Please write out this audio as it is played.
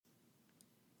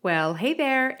Well, hey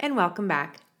there, and welcome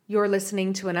back. You're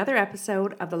listening to another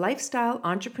episode of the Lifestyle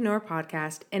Entrepreneur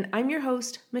Podcast, and I'm your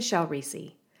host, Michelle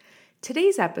Reese.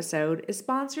 Today's episode is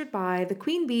sponsored by the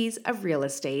Queen Bees of Real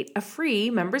Estate, a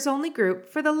free members-only group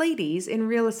for the ladies in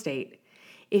real estate.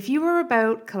 If you are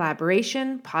about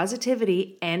collaboration,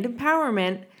 positivity, and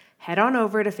empowerment, head on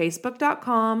over to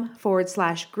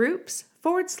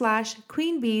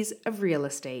facebook.com/groups/Queen Bees of Real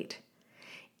Estate.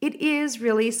 It is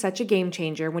really such a game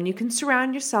changer when you can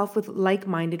surround yourself with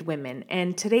like-minded women,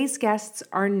 and today's guests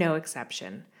are no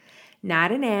exception.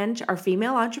 Nat and Ang are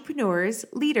female entrepreneurs,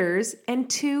 leaders, and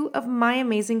two of my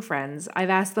amazing friends.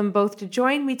 I've asked them both to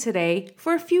join me today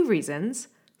for a few reasons.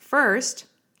 First,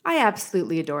 I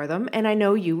absolutely adore them, and I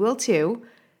know you will too.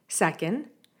 Second,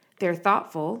 they're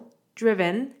thoughtful,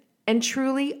 driven, and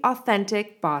truly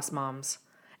authentic boss moms.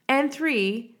 And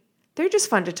three, they're just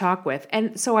fun to talk with,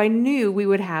 and so I knew we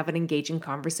would have an engaging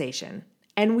conversation.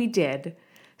 And we did.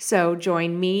 So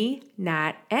join me,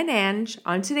 Nat, and Ang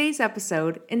on today's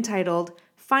episode entitled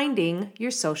Finding Your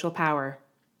Social Power.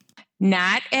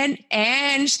 Nat and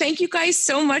Ang, thank you guys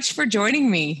so much for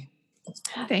joining me.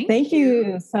 Thank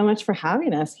you so much for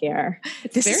having us here.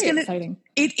 It's very exciting.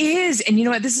 It is. And you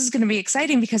know what? This is going to be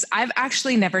exciting because I've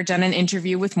actually never done an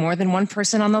interview with more than one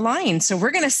person on the line. So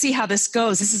we're going to see how this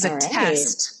goes. This is a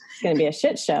test. It's going to be a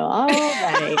shit show. All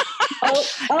right.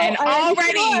 And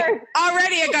already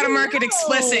I got to mark it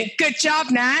explicit. Good job,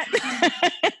 Nat.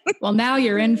 Well, now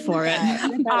you're in for it.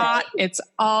 It's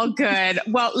all good.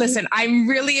 Well, listen, I'm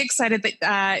really excited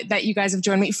that you guys have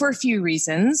joined me for a few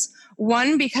reasons.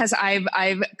 One, because I've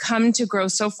come to grow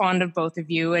so fond of both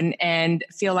of you and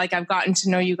feel like I've gotten to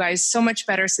know you guys so much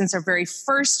better since our very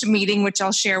first meeting, which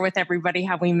I'll share with everybody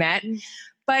how we met.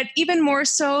 But even more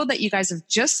so that you guys have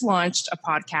just launched a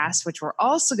podcast, which we're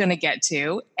also going to get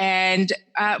to. And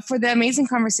for the amazing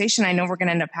conversation I know we're going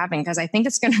to end up having, because I think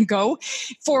it's going to go,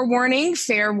 fair warning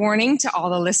to all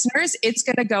the listeners, it's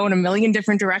going to go in a million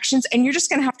different directions. And you're just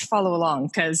going to have to follow along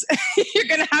because you're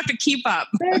going to have to keep up.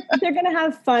 They're going to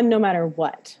have fun no matter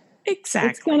what. Exactly.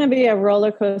 It's going to be a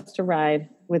roller coaster ride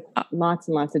with lots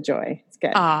and lots of joy. It's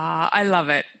good. I love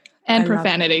it. And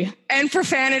profanity.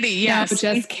 Yes.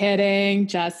 No, just kidding.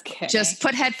 Just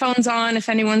put headphones on if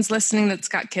anyone's listening that's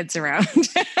got kids around.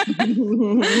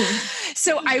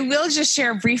 So I will just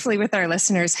share briefly with our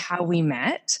listeners how we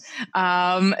met.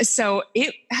 So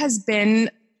it has been,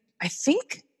 I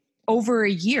think, over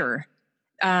a year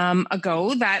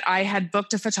ago that I had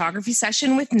booked a photography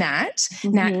session with Nat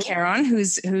Caron,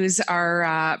 who's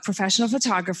our professional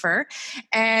photographer.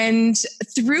 And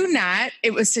through Nat,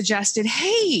 it was suggested,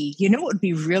 hey, you know, it would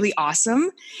be really awesome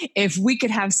if we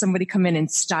could have somebody come in and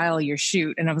style your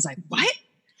shoot. And I was like, what?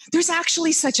 There's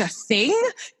actually such a thing?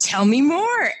 Tell me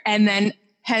more. And then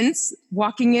hence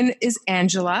walking in is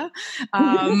Angela,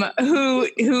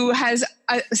 who has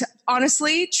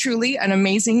honestly, truly an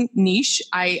amazing niche.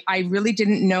 I really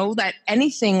didn't know that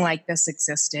anything like this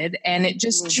existed. And it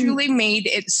just truly made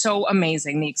it so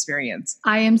amazing, the experience.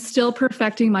 I am still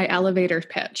perfecting my elevator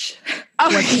pitch.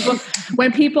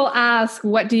 When people ask,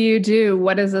 what do you do?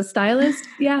 What is a stylist?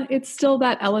 Yeah, it's still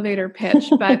that elevator pitch,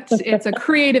 but it's a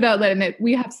creative outlet and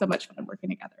we have so much fun working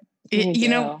together. And you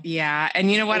know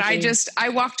what? I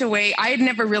walked away. I had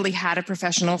never really had a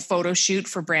professional photo shoot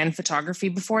for brand photography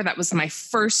before. That was my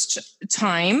first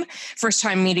time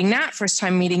meeting Nat, first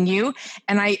time meeting you.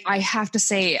 And I have to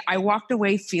say, I walked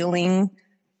away feeling,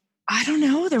 I don't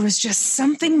know, there was just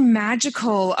something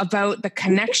magical about the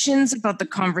connections, about the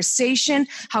conversation,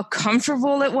 how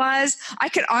comfortable it was. I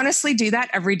could honestly do that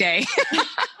every day.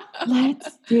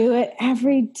 Let's do it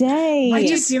every day. What are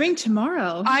you doing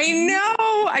tomorrow? I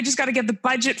know. I just got to get the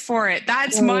budget for it.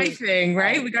 That's my thing,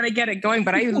 right? We got to get it going.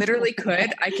 But I literally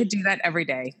I could do that every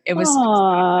day. It was.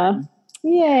 Aww.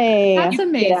 Yay. That's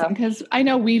amazing because I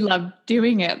know we love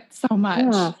doing it so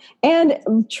much. Yeah.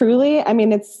 And truly, I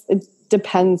mean, it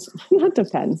depends, not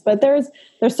depends, but there's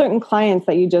certain clients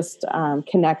that you just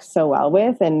connect so well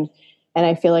with. And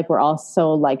I feel like we're all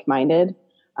so like-minded.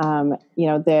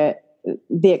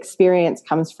 The experience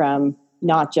comes from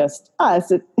not just us,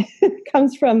 it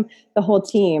comes from the whole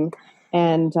team.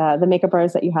 And the makeup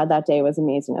artist that you had that day was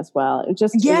amazing as well. It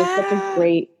was such a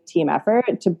great team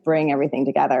effort to bring everything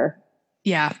together.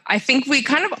 Yeah, I think we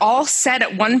kind of all said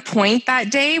at one point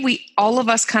that day, all of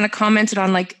us kind of commented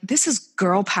on like, this is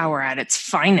girl power at its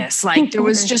finest. Like there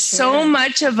was just so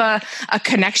much of a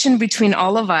connection between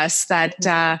all of us that,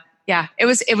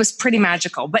 it was pretty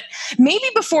magical. But maybe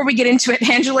before we get into it,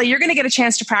 Angela, you're going to get a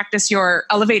chance to practice your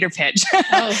elevator pitch.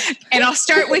 And I'll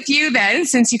start with you then,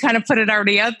 since you kind of put it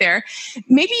already out there.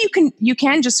 Maybe you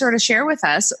can just sort of share with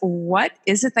us, what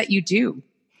is it that you do?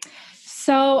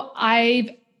 So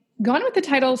I've gone with the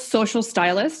title social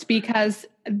stylist because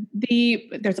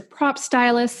there's a prop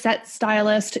stylist, set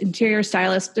stylist, interior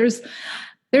stylist. There's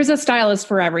a stylist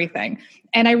for everything.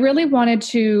 And I really wanted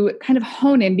to kind of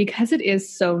hone in, because it is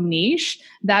so niche,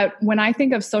 that when I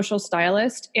think of social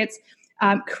stylist, it's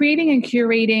creating and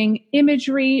curating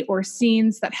imagery or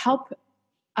scenes that help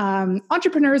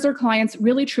entrepreneurs or clients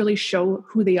really truly show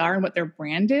who they are and what their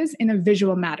brand is in a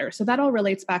visual manner. So that all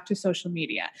relates back to social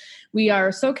media. We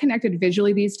are so connected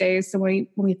visually these days. So when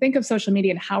we think of social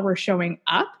media and how we're showing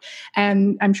up,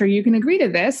 and I'm sure you can agree to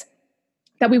this,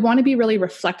 that we want to be really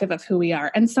reflective of who we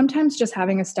are. And sometimes just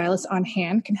having a stylist on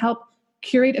hand can help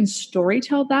curate and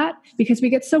storytell that, because we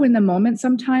get so in the moment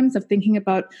sometimes of thinking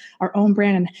about our own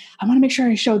brand and I want to make sure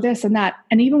I show this and that.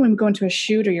 And even when we go into a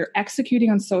shoot or you're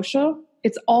executing on social,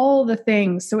 it's all the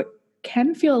things. So it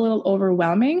can feel a little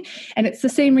overwhelming. And it's the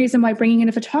same reason why bringing in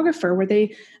a photographer where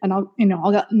I'll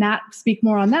let Nat speak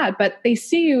more on that, but they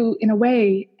see you in a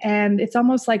way and it's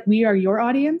almost like we are your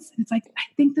audience. And it's like, I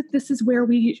think that this is where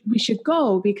we should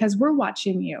go because we're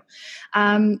watching you.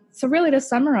 So really to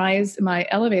summarize my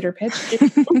elevator pitch is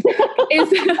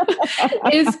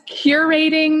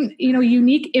curating,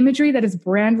 unique imagery that is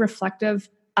brand reflective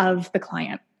of the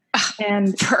client.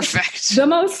 And perfect. The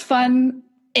most fun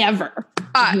ever.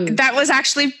 That was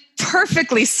actually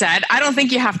perfectly said. I don't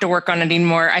think you have to work on it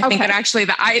anymore. I think that actually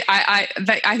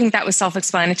I think that was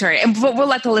self-explanatory. And we'll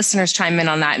let the listeners chime in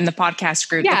on that in the podcast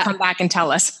group. Yeah. They'll come back and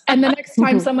tell us. And the next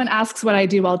time someone asks what I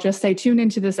do, I'll just say, tune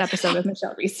into this episode with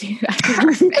Michelle Reese.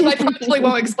 And I probably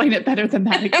won't explain it better than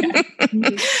that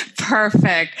again.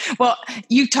 Perfect. Well,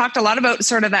 you talked a lot about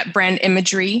sort of that brand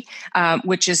imagery,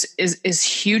 which is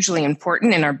hugely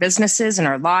important in our businesses and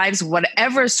our lives,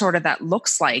 whatever sort of that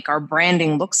looks like, our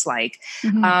branding looks like.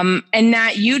 Mm-hmm. And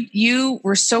Nat, you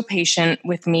were so patient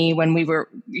with me when we were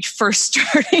first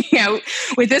starting out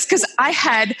with this, because I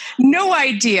had no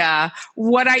idea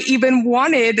what I even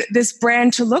wanted this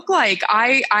brand to look like.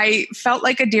 I felt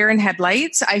like a deer in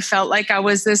headlights. I felt like I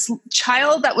was this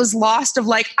child that was lost of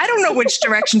like, I don't know which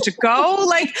direction to go.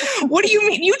 Like, what do you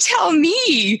mean? You tell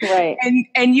me. Right.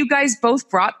 And you guys both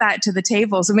brought that to the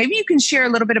table. So maybe you can share a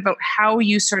little bit about how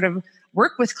you sort of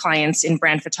work with clients in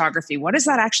brand photography. What does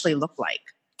that actually look like?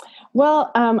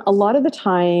 Well, a lot of the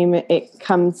time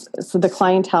so the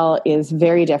clientele is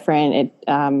very different.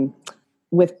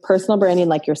 With personal branding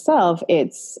like yourself,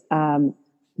 it's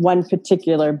one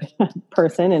particular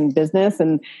person in business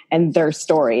and their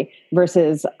story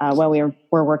versus when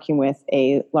we're working with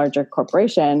a larger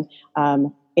corporation,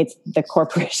 it's the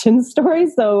corporation story.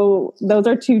 So those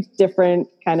are two different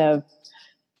kind of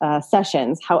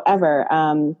sessions. However,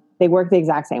 they work the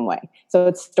exact same way. So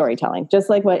it's storytelling. Just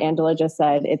like what Angela just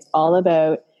said, it's all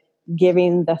about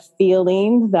giving the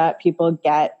feeling that people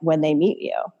get when they meet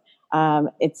you.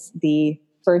 It's the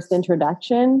first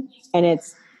introduction, and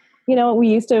it's, we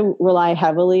used to rely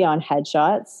heavily on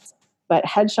headshots, but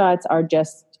headshots are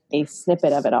just a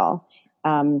snippet of it all.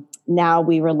 Now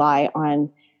we rely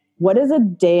on, what does a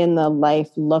day in the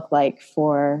life look like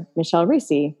for Michelle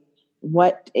Reese?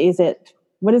 What does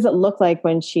it look like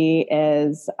when she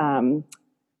is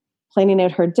planning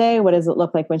out her day? What does it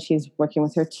look like when she's working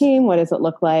with her team? What does it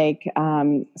look like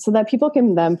so that people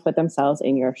can then put themselves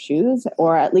in your shoes,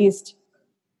 or at least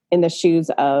in the shoes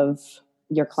of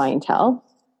your clientele?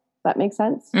 That makes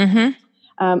sense?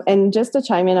 Mm-hmm. And just to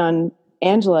chime in on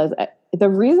Angela's, the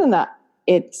reason that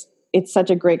it's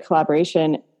such a great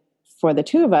collaboration for the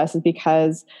two of us is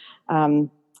because,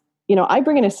 I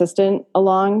bring an assistant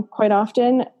along quite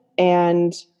often,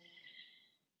 and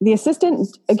the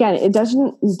assistant, again, it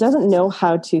doesn't know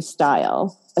how to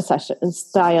style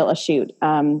a shoot.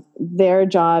 Their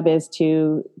job is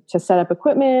to set up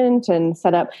equipment and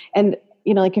set up, and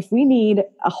like if we need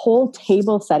a whole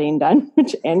table setting done,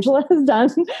 which Angela has done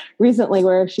recently,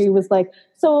 where she was like,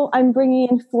 so I'm bringing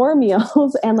in 4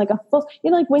 meals and like a full,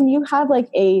 like when you have like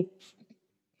a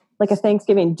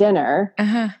Thanksgiving dinner,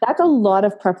 that's a lot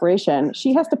of preparation.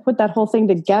 She has to put that whole thing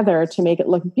together to make it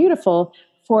look beautiful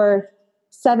for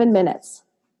 7 minutes,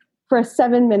 for a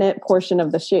 7-minute portion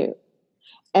of the shoot.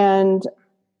 And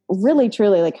really,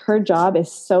 truly, like her job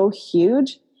is so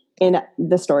huge in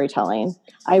the storytelling.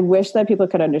 I wish that people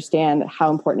could understand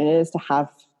how important it is to have,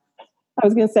 I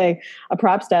was going to say a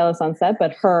prop stylist on set,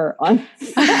 but her on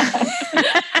set.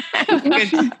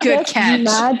 Good catch.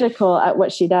 Magical at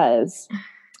what she does.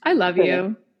 I love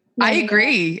you. I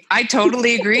agree. I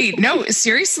totally agree. No,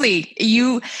 seriously,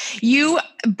 you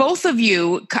both of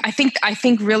you, I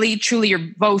think really, truly, you're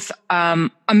both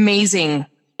amazing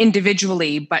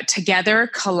individually, but together,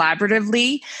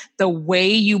 collaboratively, the way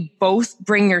you both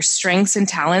bring your strengths and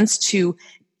talents to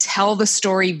tell the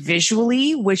story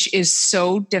visually, which is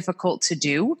so difficult to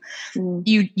do.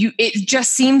 It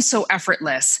just seems so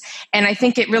effortless. And I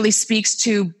think it really speaks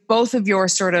to both of your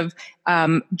sort of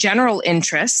general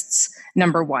interests,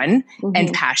 number one,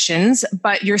 and passions,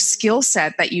 but your skill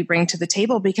set that you bring to the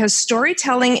table, because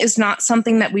storytelling is not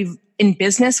something that we've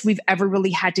ever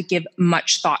really had to give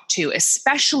much thought to,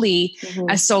 especially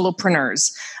as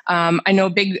solopreneurs. I know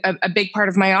a big part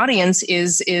of my audience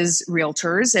is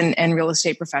realtors and real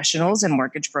estate professionals and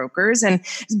mortgage brokers. And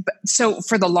so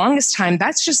for the longest time,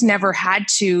 that's just never had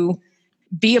to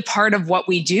be a part of what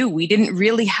we do. We didn't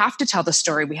really have to tell the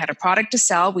story. We had a product to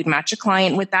sell. We'd match a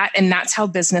client with that. And that's how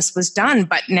business was done.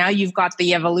 But now you've got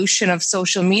the evolution of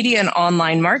social media and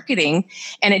online marketing,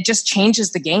 and it just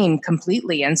changes the game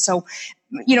completely. And so,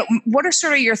 what are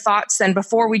sort of your thoughts then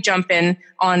before we jump in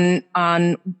on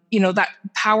that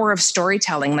power of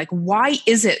storytelling? Like, why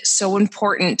is it so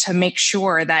important to make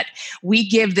sure that we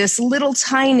give this little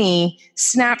tiny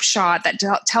snapshot that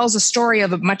tells a story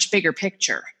of a much bigger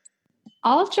picture?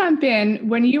 I'll jump in.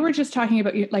 When you were just talking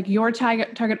about like your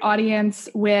target audience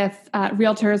with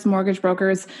realtors, mortgage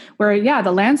brokers, where,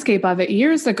 the landscape of it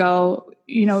years ago,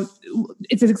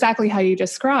 it's exactly how you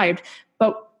described.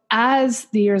 But as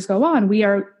the years go on, we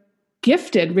are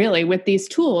gifted really with these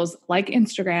tools like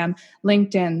Instagram,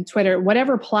 LinkedIn, Twitter,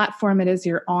 whatever platform it is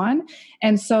you're on.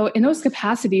 And so in those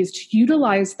capacities, to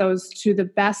utilize those to the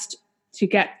best to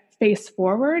get face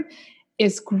forward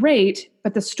is great,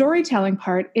 but the storytelling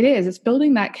part, it's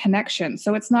building that connection.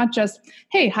 So it's not just,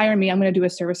 hey, hire me, I'm going to do a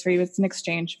service for you. It's an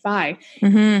exchange, bye.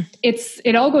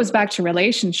 It all goes back to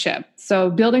relationship.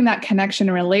 So building that connection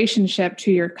and relationship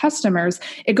to your customers,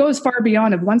 it goes far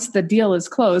beyond of once the deal is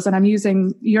closed, and I'm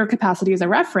using your capacity as a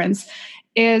reference,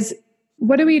 is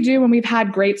what do we do when we've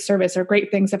had great service or great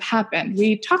things have happened?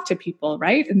 We talk to people,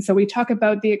 right? And so we talk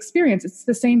about the experience. It's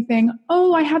the same thing.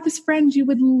 Oh, I have this friend, you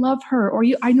would love her. Or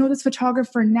I know this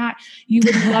photographer, Nat, you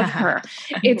would love her.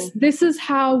 This is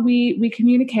how we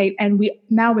communicate. And we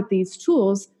now with these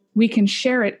tools, we can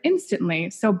share it instantly.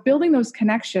 So building those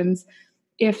connections,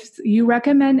 if you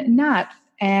recommend Nat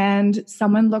and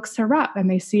someone looks her up and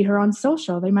they see her on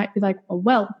social, they might be like,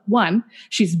 well, one,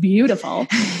 she's beautiful.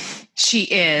 She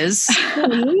is.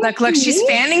 Look, she's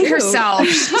fanning herself.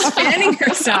 She's fanning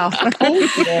herself.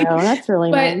 Thank you. That's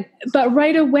really nice. But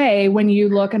right away, when you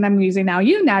look, and I'm using now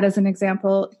you, Nat, as an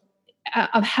example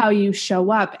of how you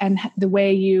show up and the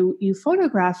way you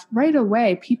photograph, right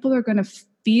away, people are going to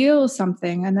feel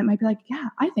something, and that might be like, yeah,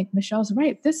 I think Michelle's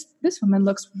right. This woman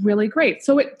looks really great.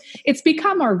 So it's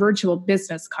become our virtual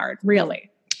business card,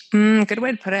 really. Good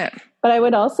way to put it. But I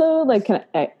would also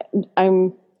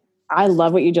I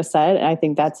love what you just said, and I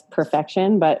think that's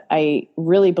perfection. But I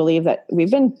really believe that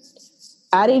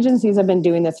ad agencies have been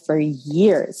doing this for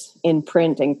years in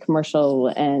print and commercial,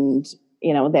 and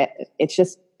that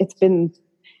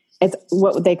it's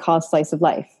what they call slice of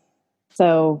life.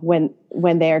 So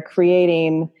when they're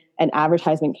creating an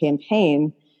advertisement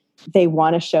campaign, they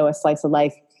want to show a slice of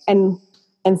life and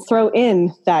throw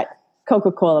in that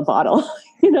Coca-Cola bottle,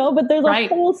 but there's a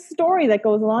whole story that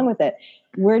goes along with it.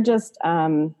 We're just,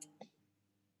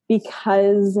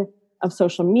 because of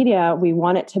social media, we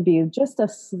want it to be just a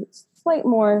slight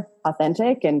more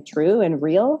authentic and true and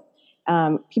real.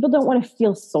 People don't want to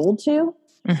feel sold to.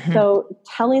 So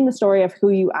telling the story of who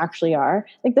you actually are,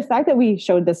 like the fact that we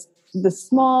showed the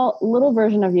small little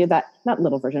version of you not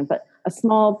little version, but a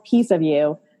small piece of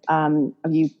you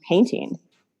painting.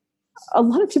 A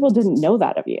lot of people didn't know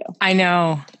that of you. I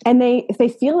know. And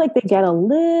they feel like they get a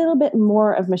little bit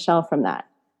more of Michelle from that.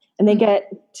 And they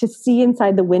get to see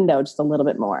inside the window just a little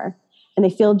bit more. And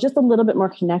they feel just a little bit more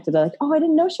connected. They're like, oh, I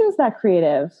didn't know she was that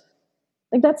creative.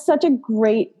 Like, that's such a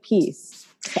great piece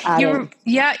to add in.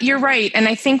 Yeah, you're right. And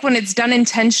I think when it's done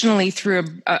intentionally through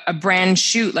a brand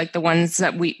shoot, like the ones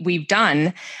that we've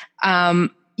done,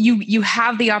 you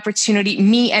have the opportunity,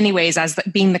 me anyways, as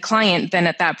being the client, then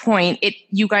at that point,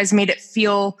 you guys made it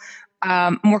feel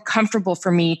more comfortable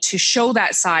for me to show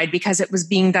that side, because it was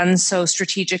being done so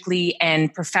strategically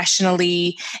and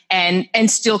professionally and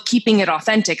still keeping it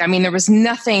authentic. I mean, there was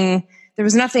nothing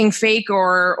fake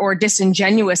or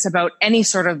disingenuous about any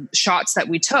sort of shots that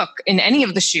we took in any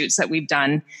of the shoots that we've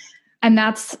done. And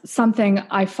that's something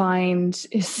I find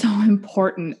is so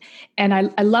important. And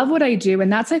I love what I do.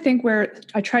 And that's, I think, where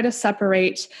I try to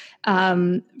separate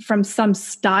from some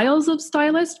styles of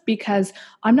stylist, because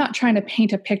I'm not trying to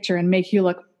paint a picture and make you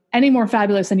look any more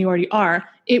fabulous than you already are.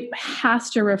 It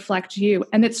has to reflect you.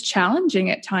 And it's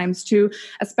challenging at times too,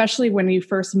 especially when you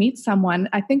first meet someone.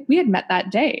 I think we had met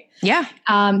that day. Yeah.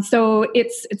 So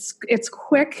it's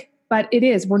quick, but it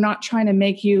is. We're not trying to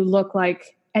make you look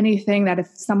like anything that if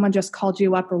someone just called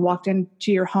you up or walked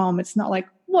into your home, it's not like,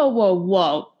 whoa, whoa,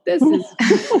 whoa, this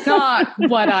is not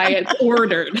what I had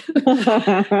ordered.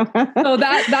 So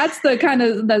that's the kind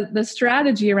of the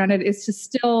strategy around it, is to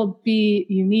still be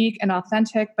unique and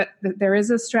authentic, but there is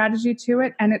a strategy to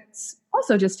it. And it's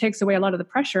also just takes away a lot of the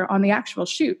pressure on the actual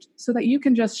shoot so that you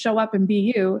can just show up and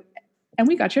be you, and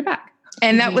we got your back.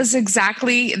 And that was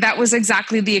exactly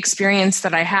the experience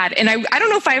that I had. And I don't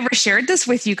know if I ever shared this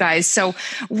with you guys. So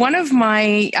one of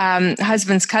my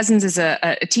husband's cousins is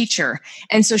a teacher.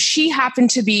 And so she happened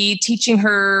to be teaching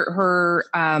her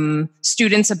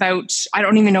students about, I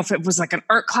don't even know if it was like an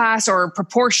art class or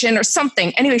proportion or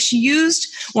something. Anyway, she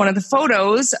used one of the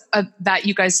photos that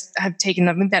you guys have taken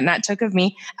of me, that Nat took of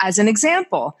me, as an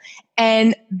example.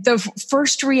 And the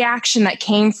first reaction that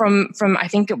came from I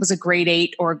think it was a grade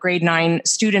 8 or a grade 9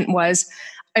 student was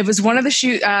one of the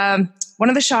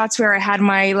shots where I had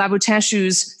my Louboutin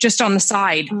shoes just on the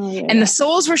side, and the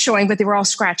soles were showing, but they were all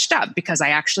scratched up because I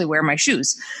actually wear my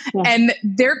shoes. Yeah. And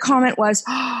their comment was,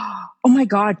 "Oh my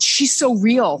God, she's so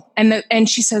real." And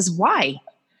she says, "Why?"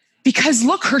 Because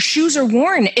look, her shoes are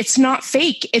worn. It's not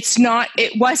fake. It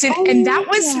wasn't. And that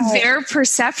was their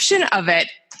perception of it.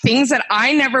 Things that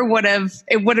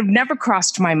it would have never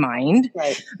crossed my mind.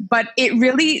 Right. But it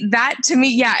really, that to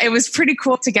me, it was pretty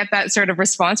cool to get that sort of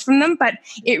response from them. But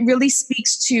it really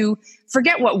speaks to,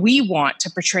 forget what we want to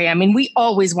portray. I mean, we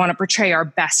always want to portray our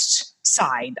best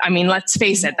side. I mean, let's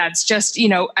face it, that's just,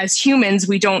 as humans,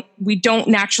 we don't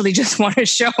naturally just want to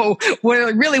show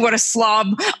what a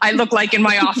slob I look like in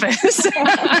my office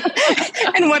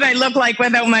and what I look like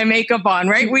without my makeup on,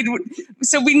 right?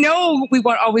 So we know we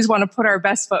always want to put our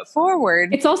best foot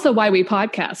forward. It's also why we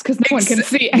podcast, because no one can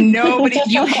see. Nobody,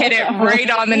 you hit it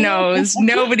right on the nose.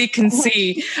 Nobody can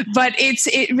see, but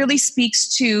it really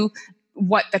speaks to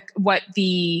what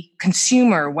the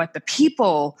consumer, what the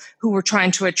people who we're trying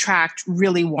to attract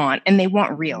really want. And they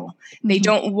want real. They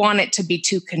don't want it to be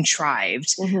too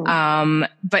contrived.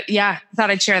 But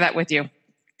thought I'd share that with you.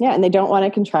 Yeah. And they don't want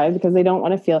it contrived because they don't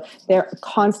want to feel, they're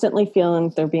constantly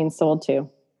feeling they're being sold to.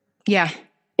 Yeah.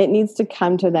 It needs to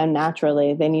come to them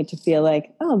naturally. They need to feel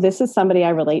like, oh, this is somebody I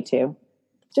relate to,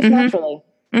 just naturally.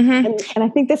 And I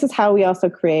think this is how we also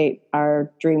create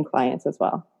our dream clients as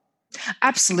well.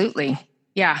 Absolutely.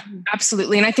 Yeah,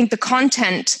 absolutely. And I think the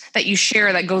content that you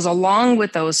share that goes along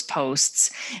with those posts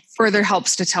further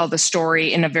helps to tell the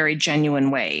story in a very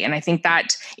genuine way. And I think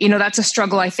that, that's a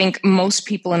struggle I think most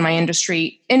people in my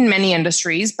industry, in many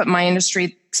industries, but my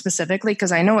industry specifically,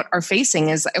 because I know what are facing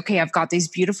is, okay, I've got these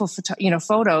beautiful,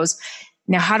 photos.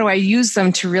 Now, how do I use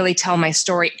them to really tell my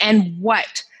story? And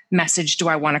what message do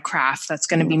I want to craft that's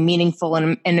going to be meaningful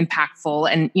and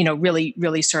impactful and, really,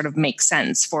 really sort of make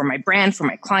sense for my brand, for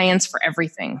my clients, for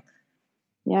everything.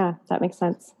 Yeah, that makes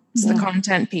sense. It's the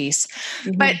content piece.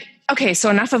 But okay, so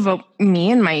enough about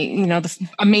me and my, the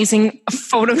amazing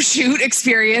photo shoot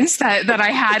experience that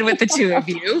I had with the two of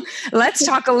you. Let's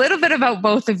talk a little bit about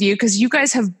both of you, because you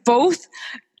guys have both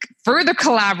further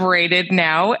collaborated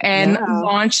now and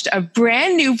launched a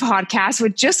brand new podcast,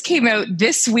 which just came out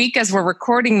this week as we're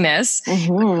recording this,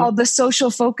 called the Social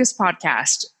Focus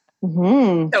Podcast.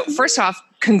 So first off,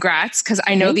 congrats, because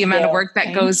I know the amount of work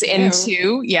that goes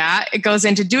into, it goes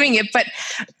into doing it. But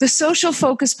the Social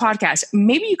Focus Podcast,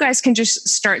 maybe you guys can just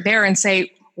start there and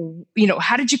say,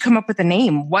 how did you come up with the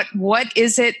name? What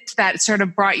is it that sort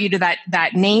of brought you to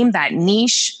that name, that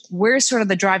niche? Where's sort of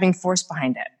the driving force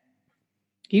behind it?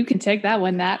 You can take that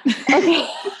one, Nat.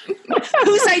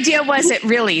 Whose idea was it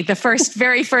really? The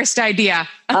very first idea?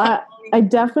 I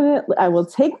will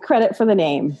take credit for the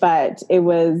name, but it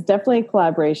was definitely a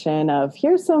collaboration of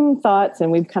here's some thoughts,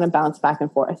 and we've kind of bounced back and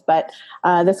forth. But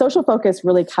the social focus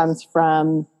really comes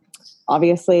from,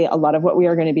 obviously, a lot of what we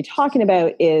are going to be talking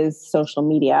about is social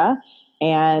media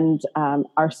and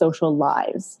our social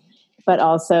lives, but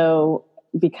also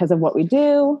because of what we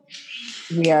do,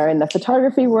 we are in the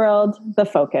photography world, the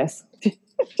focus.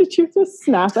 Did you just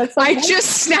snap at something? I just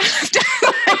snapped.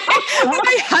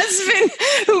 My husband,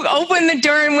 who opened the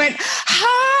door and went,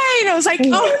 "Hi," and I was like,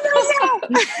 "Oh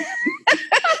no.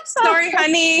 Sorry,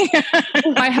 honey."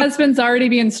 My husband's already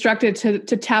been instructed to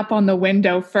tap on the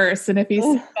window first, and if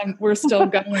we're still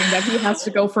going, that he has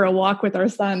to go for a walk with our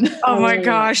son. Oh my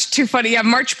gosh, too funny. Yeah,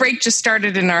 March break just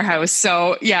started in our house,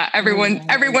 so yeah,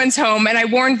 everyone's home, and I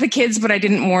warned the kids, but I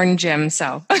didn't warn Jim.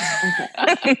 So.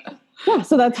 Yeah,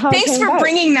 so that's how. Thanks for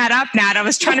bringing that up, Nat. I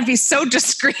was trying to be so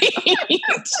discreet.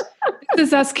 This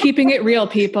is us keeping it real,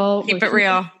 people. Keep it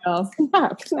real.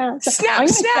 Snap. I'm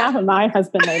snap at my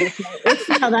husband later tonight. Let's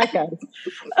see how that goes.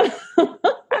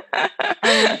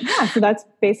 So that's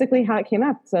basically how it came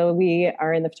up. So we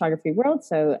are in the photography world.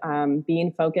 So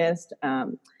being focused,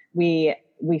 we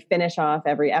finish off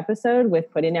every episode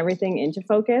with putting everything into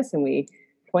focus, and we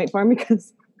point form,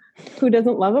 because who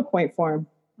doesn't love a point form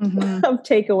of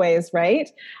takeaways, right?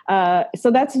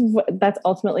 So that's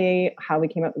ultimately how we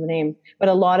came up with the name. But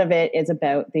a lot of it is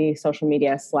about the social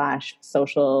media /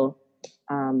 social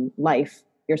life,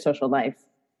 your social life.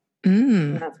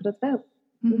 And that's what it's about.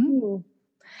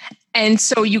 And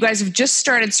so you guys have just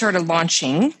started sort of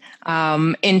launching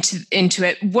into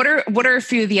it. What are a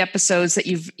few of the episodes that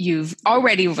you've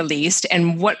already released,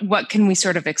 and what can we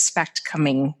sort of expect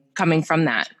coming from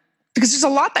that? Because there's a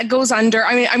lot that goes under.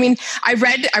 I mean, I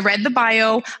read the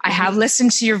bio. I have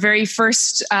listened to your very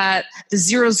first the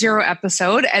 00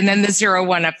 episode, and then the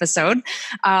 01 episode.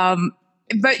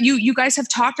 But you guys have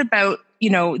talked about,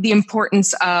 the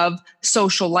importance of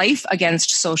social life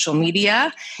against social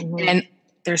media, and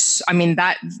there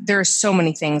are so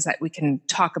many things that we can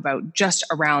talk about just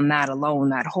around that alone,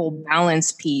 that whole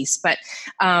balance piece. But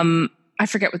I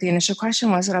forget what the initial question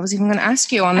was that I was even going to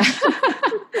ask you on that.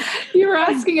 You were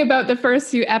asking about the first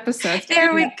few episodes.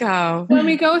 There we go. When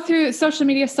we go through social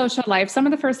media, social life, some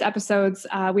of the first episodes,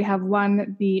 we have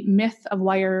the myth of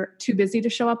why you're too busy to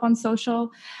show up on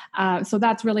social. So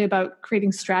that's really about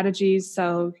creating strategies.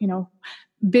 So,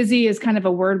 busy is kind of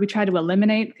a word we try to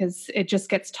eliminate because it just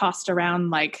gets tossed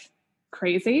around like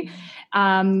crazy.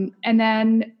 And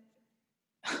then,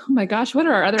 oh my gosh, what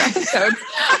are our other episodes?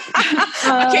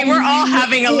 Okay, we're all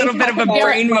having a little bit of a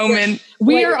brain moment.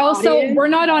 We're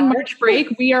not on March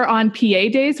break. We are on PA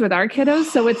days with our kiddos.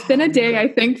 So it's been a day, I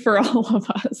think, for all of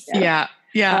us. Yeah.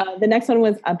 The next one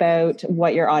was about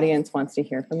what your audience wants to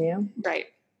hear from you. Right.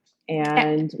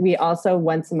 And we also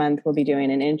once a month will be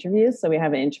doing an interview. So we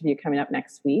have an interview coming up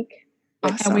next week.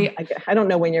 Awesome. And I don't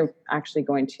know when you're actually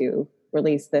going to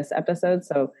release this episode.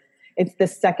 So it's the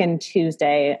second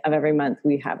Tuesday of every month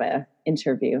we have an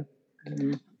interview.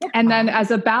 And then as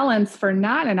a balance for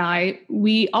Nat and I,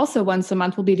 we also once a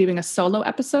month will be doing a solo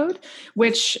episode,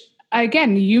 which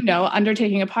again,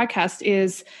 undertaking a podcast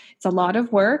it's a lot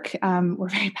of work. We're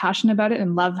very passionate about it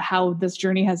and love how this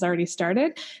journey has already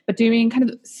started, but doing kind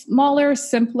of smaller,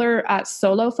 simpler,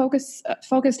 solo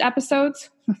focused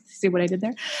episodes. See what I did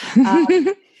there?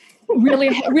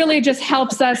 Really just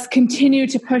helps us continue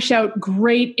to push out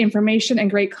great information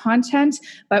and great content,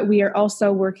 but we are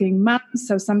also working months.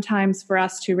 So sometimes for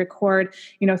us to record,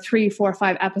 3, 4,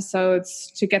 5 episodes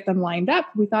to get them lined up,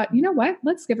 we thought, you know what,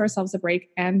 let's give ourselves a break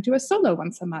and do a solo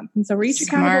once a month. And so we're each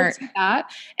accountable to that.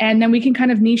 And then we can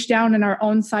kind of niche down in our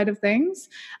own side of things.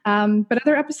 But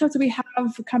other episodes that we have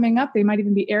coming up, they might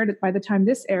even be aired by the time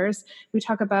this airs. We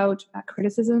talk about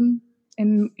criticism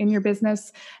in your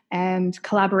business and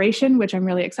collaboration, which I'm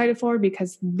really excited for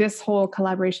because this whole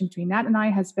collaboration between Nat and I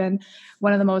has been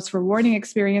one of the most rewarding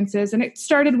experiences. And it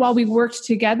started while we worked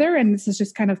together. And this is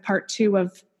just kind of part 2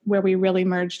 of where we really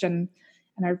merged and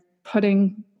are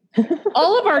putting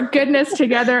all of our goodness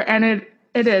together. And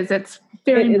it's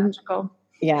very magical.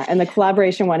 Yeah. And the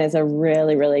collaboration one is a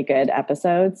really, really good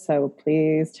episode. So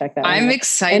please check that out. I'm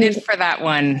excited for that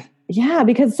one. Yeah,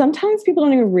 because sometimes people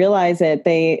don't even realize it.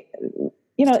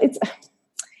 It's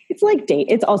like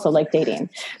it's also like dating.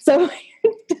 So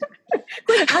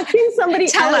like asking somebody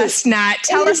Tell us, Nat.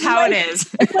 Tell us how it is.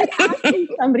 It's like asking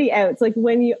somebody out. It's like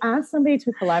when you ask somebody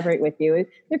to collaborate with you,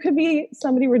 there could be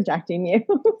somebody rejecting you.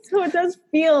 So it does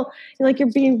feel like you're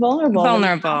being vulnerable.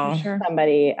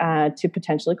 Somebody to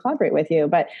potentially collaborate with you.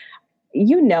 But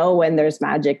when there's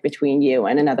magic between you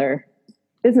and another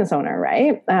business owner,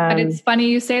 right? But it's funny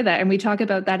you say that. And we talk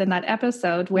about that in that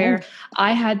episode where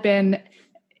I had been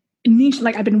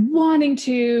I've been wanting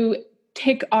to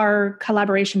take our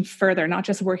collaboration further, not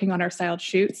just working on our styled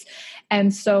shoots.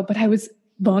 And so, but I was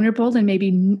vulnerable and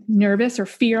maybe nervous or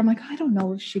fear. I'm like, I don't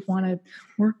know if she'd want to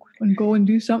work and go and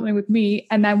do something with me.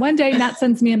 And then one day Nat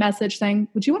sends me a message saying,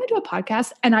 would you want to do a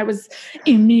podcast? And I was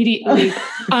immediately,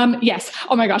 yes.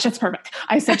 Oh my gosh, that's perfect.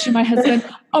 I said to my husband,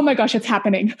 oh my gosh, it's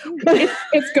happening.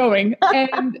 It's going.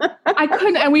 And I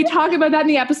couldn't, and we talk about that in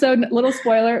the episode, little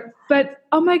spoiler, but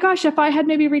oh my gosh, if I had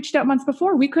maybe reached out months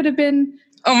before, we could have been.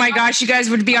 Oh my gosh, you guys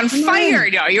would be on fire.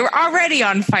 No, you're already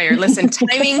on fire. Listen,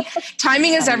 timing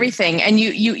is everything. And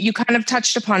you kind of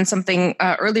touched upon something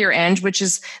earlier, Ange, which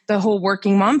is the whole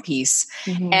working mom piece.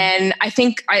 Mm-hmm. And I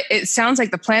think it sounds like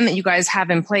the plan that you guys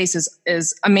have in place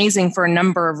is amazing for a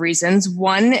number of reasons.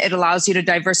 One, it allows you to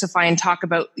diversify and talk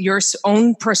about your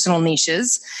own personal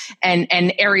niches and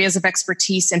areas of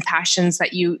expertise and passions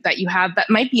that you have that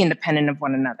might be independent of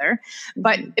one another.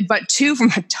 But two,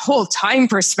 from a whole time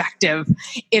perspective,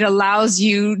 It allows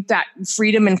you that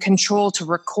freedom and control to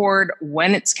record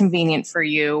when it's convenient for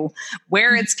you,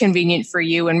 where it's convenient for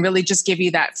you, and really just give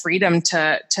you that freedom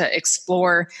to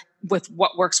explore with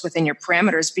what works within your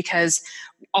parameters, because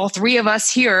all three of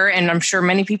us here, and I'm sure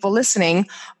many people listening,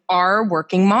 are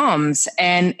working moms.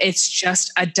 And it's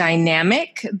just a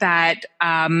dynamic that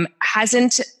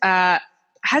hasn't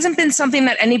been something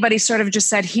that anybody sort of just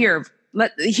said,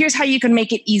 here's how you can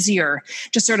make it easier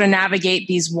to sort of navigate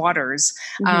these waters.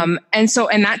 And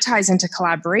that ties into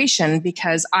collaboration,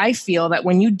 because I feel that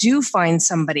when you do find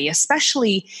somebody,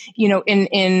 especially, in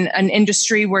an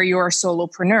industry where you're a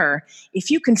solopreneur,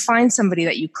 if you can find somebody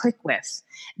that you click with,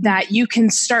 that you can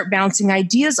start bouncing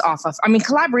ideas off of. I mean,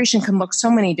 collaboration can look so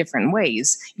many different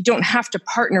ways. You don't have to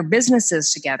partner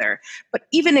businesses together, but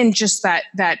even in just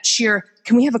that sheer,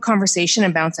 can we have a conversation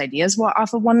and bounce ideas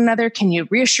off of one another? Can you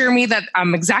reassure me that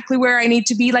I'm exactly where I need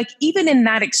to be? Like, even in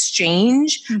that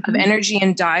exchange of energy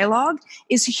and dialogue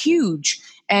is huge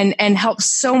and helps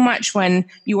so much when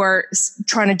you are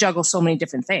trying to juggle so many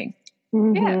different things.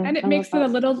 Yeah, and it makes it a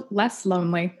little less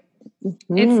lonely.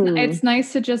 It's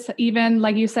nice to just, even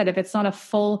like you said, if it's not a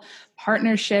full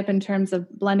partnership in terms of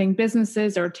blending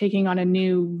businesses or taking on a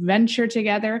new venture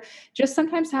together, just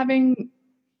sometimes having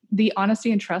the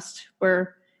honesty and trust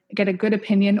where I get a good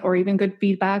opinion or even good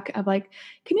feedback of like,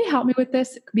 can you help me with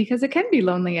this? Because it can be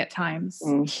lonely at times.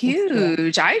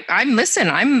 Huge. I'm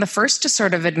the first to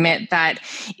sort of admit that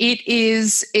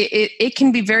it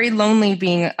can be very lonely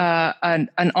being an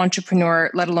entrepreneur,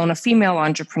 let alone a female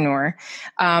entrepreneur,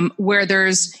 where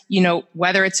there's,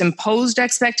 whether it's imposed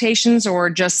expectations or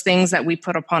just things that we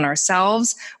put upon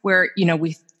ourselves, where,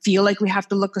 we feel like we have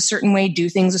to look a certain way, do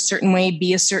things a certain way,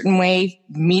 be a certain way,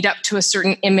 meet up to a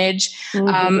certain image.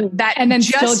 And then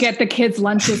still get the kids'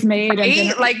 lunches made.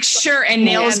 Right? And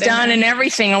nails done and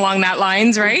everything along that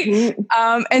lines, right?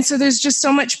 And so there's just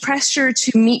so much pressure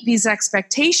to meet these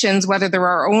expectations, whether they're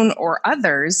our own or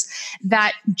others,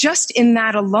 that just in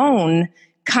that alone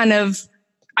kind of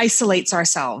isolates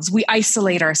ourselves. We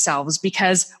isolate ourselves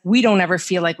because we don't ever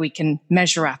feel like we can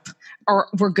measure up or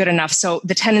we're good enough. So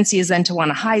the tendency is then to want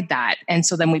to hide that. And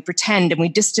so then we pretend and we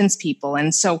distance people.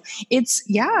 And so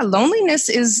loneliness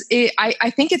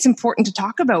I think it's important to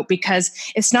talk about, because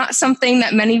it's not something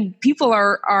that many people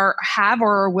have or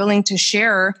are willing to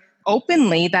share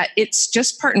openly, that it's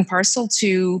just part and parcel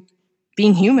to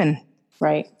being human.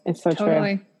 Right. It's so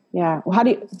totally true. Yeah. Well,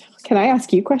 can I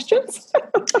ask you questions?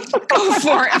 Go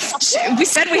for it. We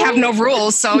said we have no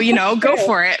rules, so, go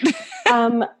for it.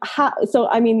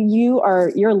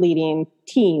 You're leading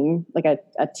team, like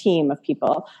a team of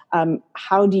people.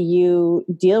 How do you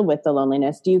deal with the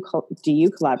loneliness? Do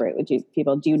you collaborate with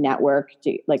people? Do you network?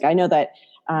 I know that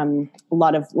a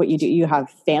lot of what you do, you have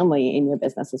family in your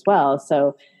business as well.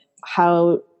 So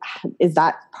how is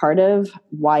that part of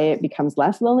why it becomes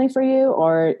less lonely for you?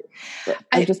 Or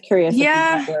I'm just curious if you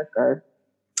network or...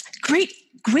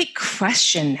 Great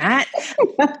question, Nat.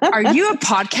 Are you a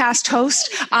podcast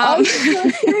host? I'm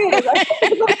so curious.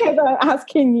 I'm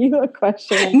asking you a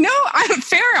question. No, I'm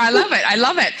fair. I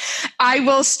love it. I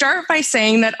will start by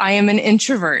saying that I am an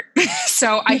introvert.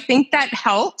 So I think that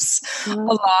helps a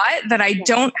lot, that I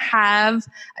don't have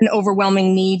an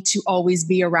overwhelming need to always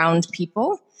be around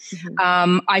people.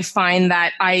 I find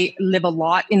that I live a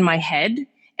lot in my head,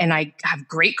 and I have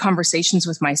great conversations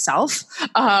with myself,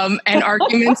 and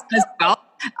arguments as well.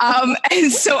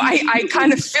 And so I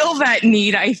kind of feel that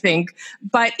need, I think,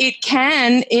 but it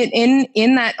can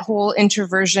in that whole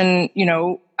introversion,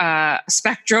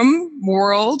 spectrum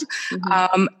world,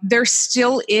 there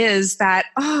still is that,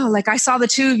 I saw the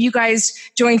two of you guys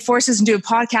join forces and do a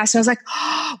podcast, and I was like,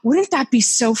 wouldn't that be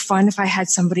so fun if I had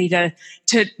somebody to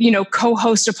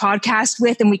co-host a podcast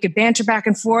with, and we could banter back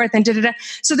and forth and da-da-da.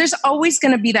 So there's always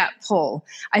going to be that pull.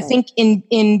 I think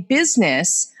in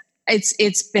business,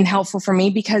 it's been helpful for me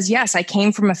because, yes, I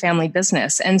came from a family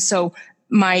business. And so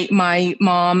my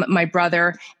mom, my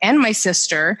brother, and my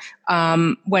sister,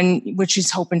 which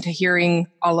is open to hearing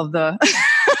all of the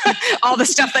all the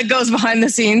stuff that goes behind the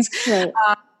scenes, right.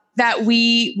 That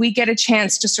we get a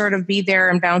chance to sort of be there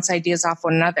and bounce ideas off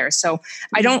one another. So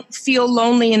I don't feel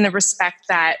lonely in the respect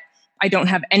that I don't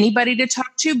have anybody to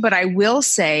talk to, but I will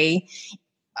say,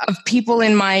 of people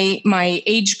in my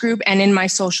age group and in my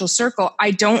social circle,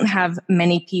 I don't have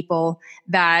many people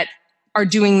that are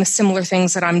doing the similar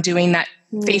things that I'm doing, that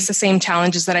face the same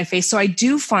challenges that I face. So I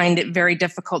do find it very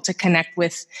difficult to connect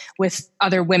with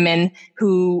other women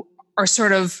who are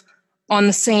sort of on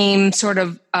the same sort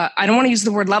of, I don't want to use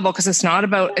the word level because it's not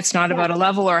about a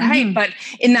level or a height, but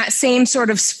in that same sort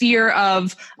of sphere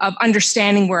of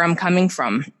understanding where I'm coming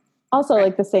from. Also,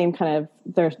 like the same kind of,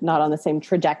 they're not on the same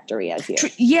trajectory as you.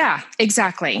 Yeah,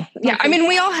 exactly. Yeah. I mean,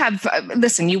 we all have,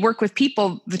 listen, you work with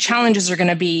people, the challenges are going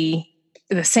to be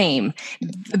the same.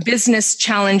 The business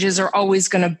challenges are always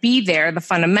going to be there, the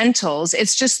fundamentals.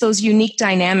 It's just those unique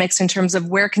dynamics in terms of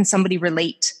where can somebody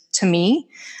relate to me?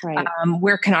 Right.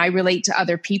 Where can I relate to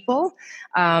other people?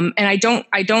 And I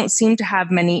don't seem to have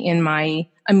many in my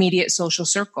immediate social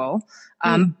circle.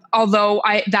 Although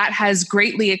that has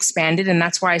greatly expanded, and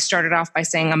that's why I started off by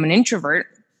saying I'm an introvert,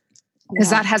 because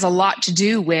that has a lot to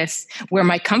do with where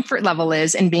my comfort level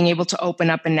is and being able to open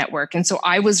up and network. And so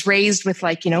I was raised with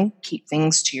keep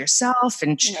things to yourself,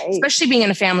 and especially being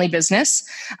in a family business,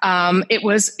 it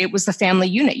was the family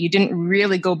unit. You didn't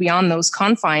really go beyond those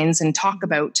confines and talk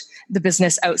about the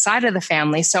business outside of the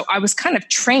family. So I was kind of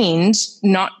trained,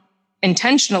 not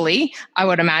intentionally, I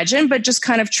would imagine, but just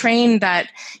kind of trained that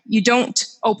you don't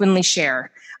openly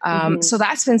share. So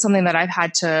that's been something that I've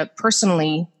had to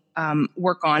personally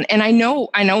work on. And I know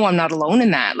I'm not alone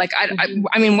in that. Like,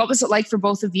 I mean, what was it like for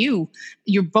both of you?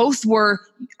 You both were,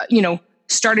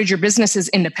 started your businesses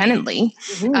independently,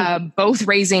 both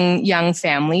raising young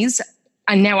families.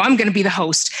 And now I'm going to be the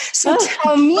host. So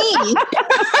tell me.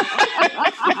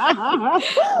 I'm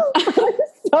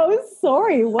so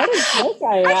sorry. What a joke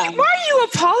I am. Why are you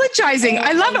apologizing?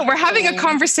 I love it. We're having a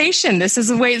conversation. This is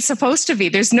the way it's supposed to be.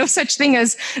 There's no such thing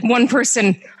as one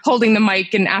person holding the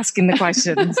mic and asking the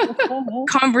questions.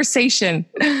 Conversation.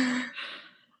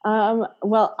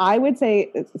 Well, I would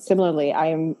say similarly, I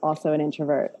am also an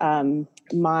introvert.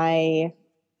 I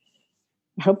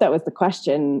hope that was the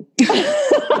question.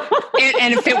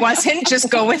 And if it wasn't, just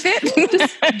go with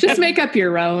it. just make up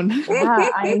your own. Yeah,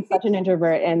 I am such an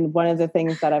introvert. And one of the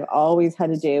things that I've always had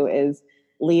to do is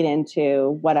lead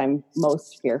into what I'm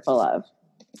most fearful of.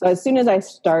 So as soon as I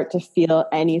start to feel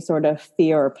any sort of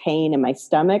fear or pain in my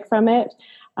stomach from it,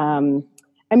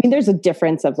 there's a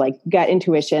difference of like gut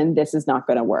intuition, this is not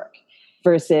going to work,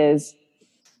 versus,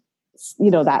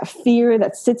 that fear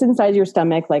that sits inside your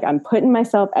stomach. Like, I'm putting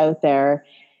myself out there,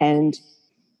 and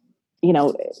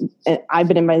I've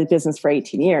been in my business for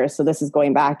 18 years. So this is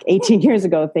going back 18 years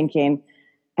ago, thinking,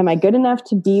 am I good enough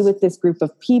to be with this group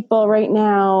of people right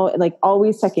now? Like,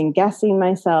 always second guessing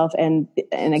myself. And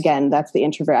again, that's the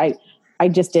introvert. I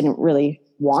just didn't really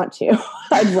want to.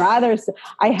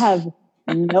 I have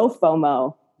no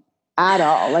FOMO at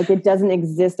all. Like, it doesn't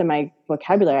exist in my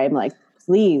vocabulary. I'm like,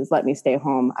 please let me stay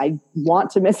home. I want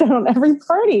to miss out on every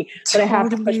party, but I have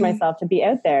to push myself to be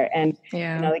out there. And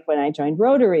like when I joined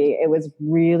Rotary, it was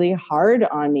really hard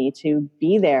on me to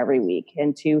be there every week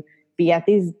and to be at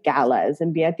these galas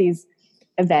and be at these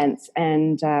events.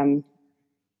 And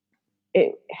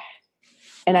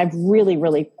I've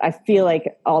really, I feel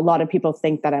like a lot of people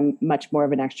think that I'm much more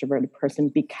of an extroverted person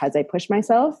because I push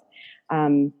myself.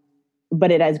 But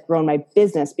it has grown my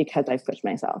business because I've pushed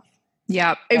myself.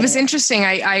 Yeah, it was interesting.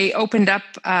 I opened up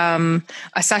a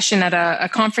session at a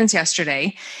conference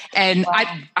yesterday, and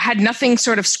I had nothing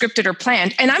sort of scripted or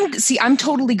planned. And I'm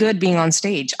totally good being on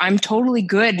stage. I'm totally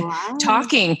good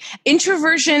talking.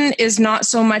 Introversion is not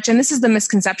so much, and this is the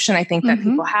misconception I think that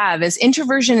people have, is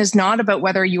introversion is not about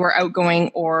whether you are outgoing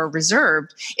or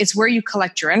reserved. It's where you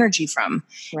collect your energy from.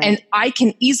 Right. And I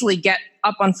can easily get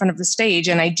up on front of the stage,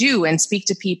 and I do, and speak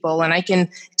to people, and I can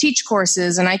teach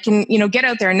courses, and I can, get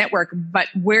out there and network. But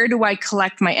where do I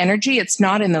collect my energy? It's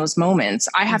not in those moments.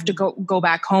 I have to go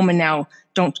back home and now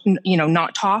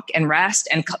not talk and rest.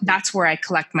 And that's where I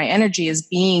collect my energy, is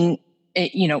being,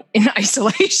 in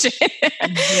isolation,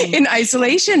 in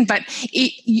isolation. But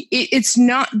it's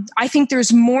not, I think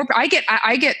there's more. I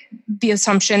get the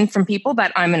assumption from people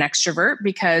that I'm an extrovert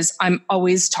because I'm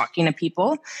always talking to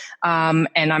people, and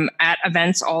I'm at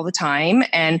events all the time.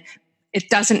 And it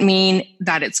doesn't mean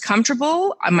that it's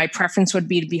comfortable. My preference would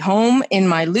be to be home in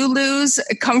my Lulus,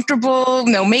 comfortable,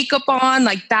 no makeup on.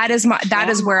 Like, that is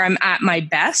where I'm at my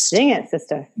best. Dang it,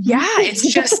 sister. Yeah, it's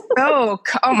just oh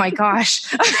my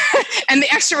gosh. And the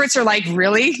extroverts are like,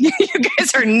 really? You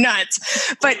guys are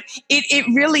nuts. But it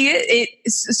really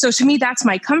is. So to me, that's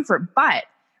my comfort. But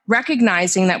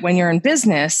recognizing that when you're in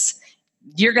business,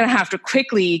 you're going to have to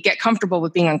quickly get comfortable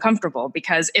with being uncomfortable,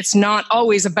 because it's not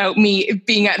always about me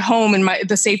being at home in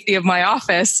the safety of my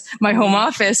office, my home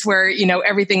office, where,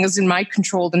 everything is in my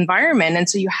controlled environment. And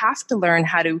so you have to learn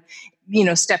how to,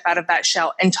 step out of that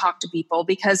shell and talk to people,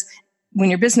 because when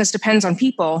your business depends on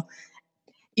people,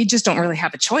 you just don't really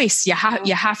have a choice. You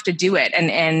have to do it.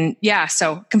 And yeah,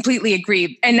 so completely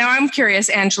agree. And now I'm curious,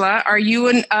 Angela, are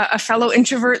you a fellow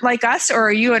introvert like us, or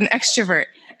are you an extrovert?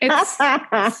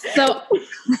 So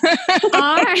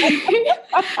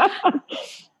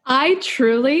I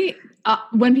truly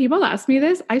when people ask me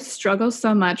this, I struggle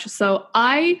so much. So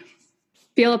I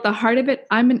feel at the heart of it,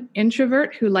 I'm an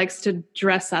introvert who likes to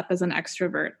dress up as an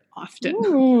extrovert often.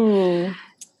 Ooh.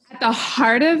 At the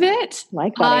heart of it,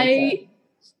 Like that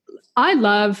I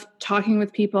love talking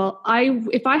with people.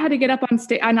 If I had to get up on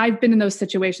stage, and I've been in those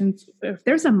situations, if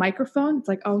there's a microphone, it's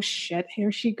like, oh shit, here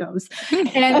she goes.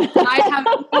 And I have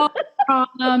no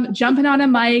problem jumping on a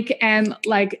mic and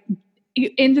like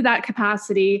into that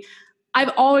capacity. I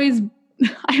always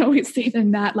say to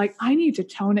Nat, like, I need to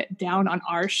tone it down on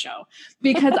our show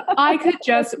because I could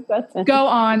just go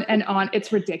on and on.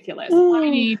 It's ridiculous. I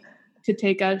need to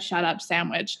take a shut up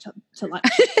sandwich to lunch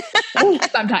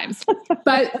sometimes.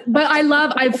 But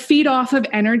I feed off of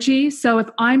energy. So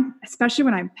especially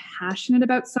when I'm passionate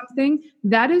about something,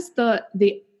 that is the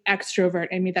extrovert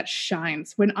in me that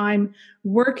shines when I'm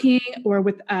working or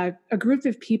with a group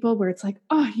of people where it's like,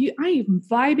 I am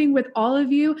vibing with all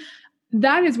of you.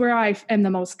 That is where I am the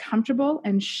most comfortable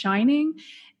and shining.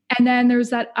 And then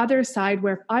there's that other side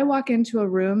where if I walk into a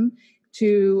room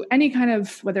to any kind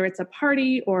of, whether it's a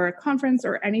party or a conference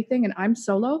or anything, and I'm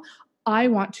solo, I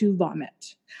want to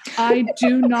vomit. I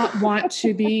do not want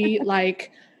to be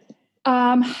like,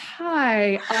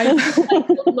 hi. I'm like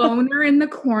the loner in the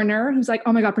corner who's like,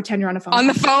 oh my God, pretend you're on a phone. On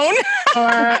the phone?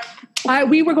 Or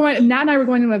Nat and I were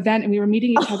going to an event and we were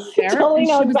meeting each other there. I totally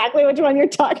know exactly which one you're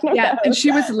talking about. Yeah, and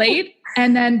she was late.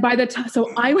 And then by the time,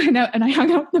 so I went out and I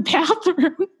hung out in the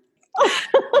bathroom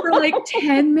for like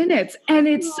 10 minutes. And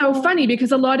it's so funny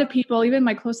because a lot of people, even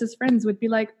my closest friends, would be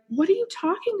like, what are you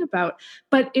talking about?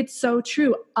 But it's so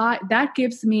true. That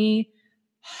gives me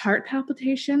heart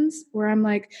palpitations where I'm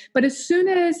like, but as soon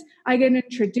as I get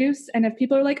introduced and if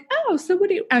people are like, oh, so what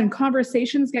do you, and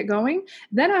conversations get going,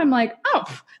 then I'm like, oh,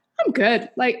 I'm good.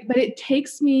 Like, but it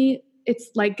takes me,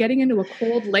 it's like getting into a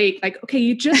cold lake. Like, okay,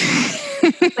 you just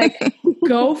like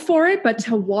go for it. But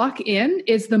to walk in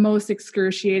is the most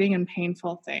excruciating and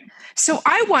painful thing. So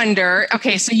I wonder,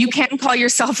 okay, so you can call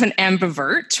yourself an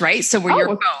ambivert, right? So where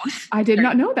you're both. I did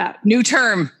not know that. New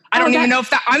term. I don't even know if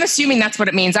I'm assuming that's what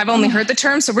it means. I've only heard the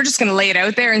term. So we're just going to lay it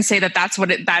out there and say that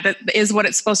that is what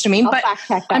it's supposed to mean. I'll but fact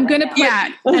check that I'm going to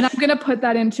and I'm going to put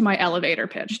that into my elevator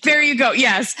pitch. There you go.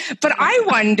 Yes. But I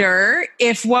wonder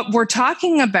if what we're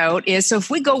talking about is, so if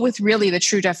we go with really the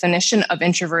true definition of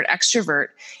introvert, extrovert,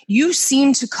 you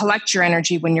seem to collect your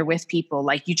energy when you're with people.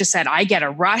 Like you just said, I get a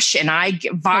rush and I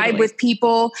vibe with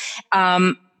people.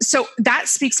 So that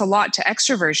speaks a lot to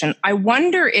extroversion. I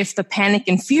wonder if the panic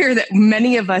and fear that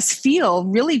many of us feel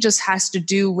really just has to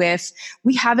do with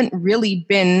we haven't really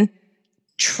been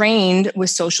trained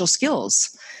with social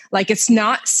skills. Like it's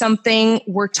not something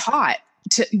we're taught.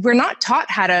 We're not taught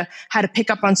how to pick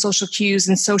up on social cues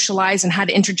and socialize and how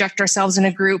to interject ourselves in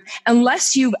a group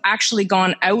unless you've actually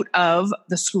gone out of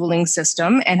the schooling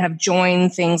system and have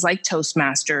joined things like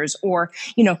Toastmasters or,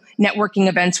 networking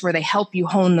events where they help you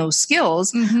hone those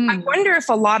skills. Mm-hmm. I wonder if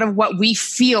a lot of what we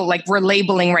feel like we're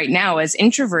labeling right now as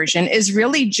introversion is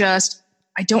really just,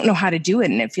 I don't know how to do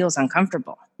it and it feels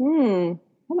uncomfortable. Oh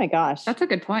my gosh. That's a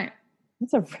good point.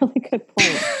 That's a really good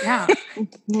point. Yeah.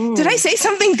 Did I say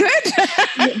something good?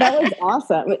 That was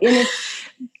awesome. And it's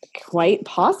quite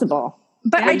possible.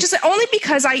 But I just, only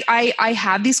because I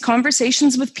have these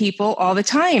conversations with people all the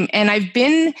time. And I've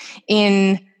been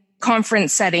in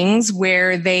conference settings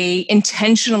where they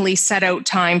intentionally set out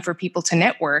time for people to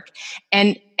network.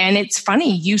 And it's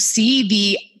funny, you see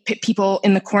the people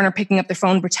in the corner picking up their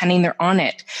phone, pretending they're on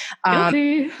it.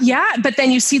 Yeah, but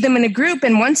then you see them in a group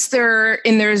and once they're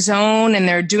in their zone and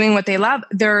they're doing what they love,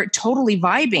 they're totally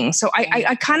vibing. So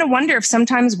I kind of wonder if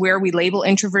sometimes where we label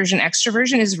introversion,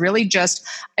 extroversion is really just,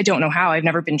 I don't know how, I've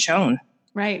never been shown.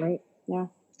 Right. Yeah.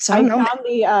 So I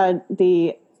found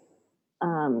the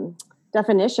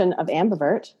definition of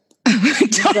ambivert.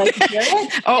 Like,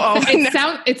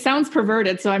 it sounds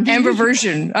perverted. So I'm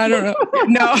ambiversion. I don't know.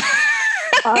 No.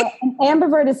 An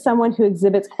ambivert is someone who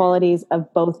exhibits qualities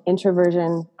of both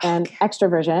introversion and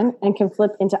extroversion and can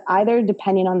flip into either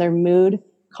depending on their mood,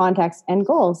 context, and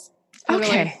goals.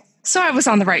 Okay. So I was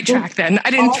on the right track then.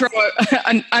 I didn't throw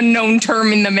an unknown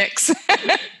term in the mix.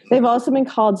 They've also been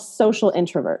called social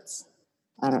introverts.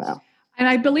 I don't know. And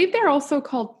I believe they're also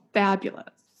called fabulous.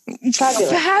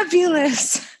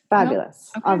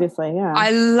 Fabulous. Okay. Obviously, yeah. I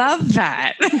love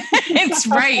that. It's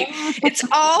right. It's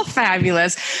all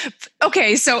fabulous.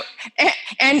 Okay, so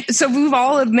we've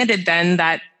all admitted then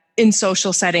that in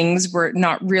social settings we're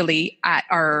not really at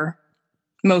our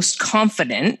most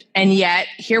confident, and yet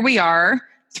here we are,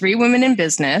 3 women in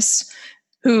business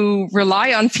who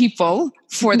rely on people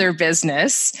for their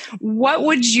business. What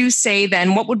would you say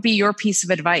then? What would be your piece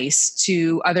of advice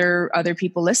to other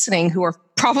people listening who are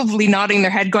probably nodding their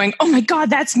head going, oh my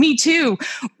God, that's me too.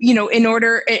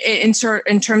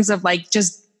 In terms of like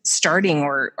just starting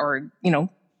or,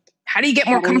 how do you get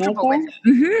more comfortable with it?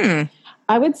 Mm-hmm.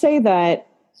 I would say that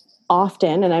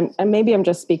often, and maybe I'm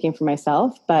just speaking for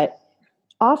myself, but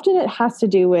often it has to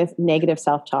do with negative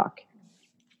self-talk.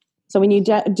 So when you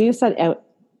do set out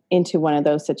into one of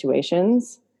those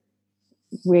situations,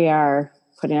 we are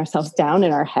putting ourselves down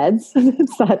in our heads.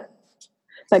 It's that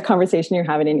conversation you're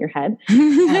having in your head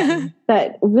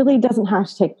that really doesn't have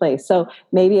to take place. So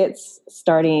maybe it's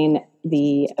starting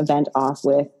the event off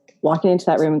with walking into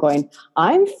that room and going,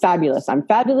 I'm fabulous, I'm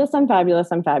fabulous, I'm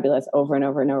fabulous, I'm fabulous, over and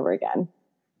over and over again.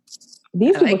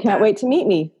 These people can't wait to meet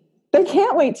me. They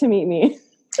can't wait to meet me.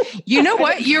 You know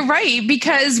what? You're right,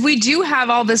 because we do have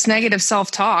all this negative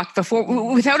self-talk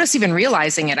without us even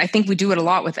realizing it. I think we do it a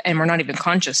lot and we're not even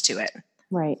conscious to it.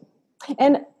 Right.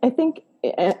 And I think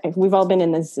we've all been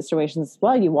in these situations as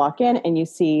well. You walk in and you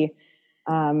see,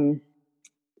 you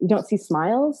don't see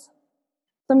smiles.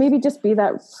 So maybe just be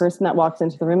that person that walks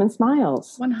into the room and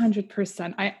smiles.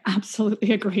 100%. I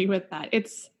absolutely agree with that.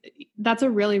 That's a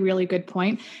really, really good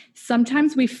point.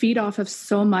 Sometimes we feed off of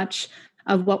so much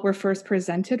of what we're first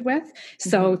presented with.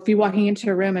 So if you're walking into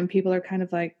a room and people are kind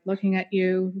of like looking at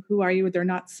you, who are you? They're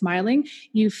not smiling.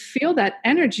 You feel that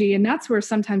energy. And that's where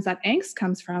sometimes that angst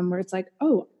comes from, where it's like,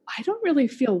 oh, I don't really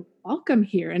feel welcome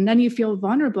here. And then you feel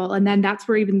vulnerable. And then that's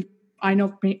where even I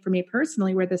know for me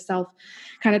personally, where the self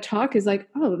kind of talk is like,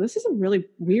 oh, this is a really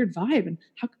weird vibe. And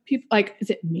how could people like, is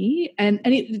it me? And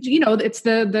it's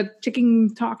the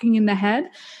ticking, talking in the head.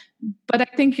 But I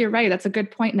think you're right. That's a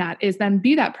good point, Nat, is then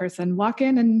be that person, walk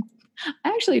in. And I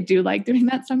actually do like doing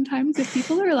that sometimes. If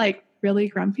people are like really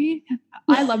grumpy,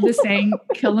 I love the saying,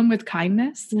 kill them with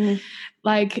kindness.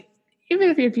 Like, even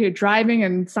if you're driving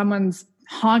and someone's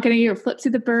honking at you or flips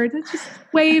you the bird, just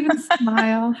wave and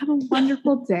smile. Have a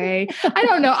wonderful day. I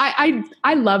don't know.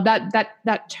 I love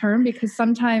that term, because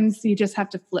sometimes you just have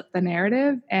to flip the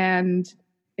narrative. And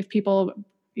if people,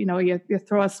 you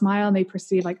throw a smile and they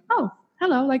perceive like, oh,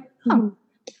 hello, like, oh,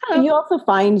 hello. You also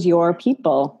find your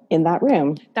people in that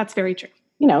room. That's very true.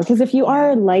 Because if you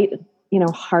are a light,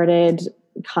 hearted,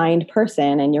 kind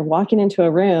person and you're walking into a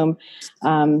room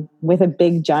with a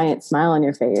big, giant smile on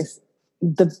your face,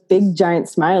 the big, giant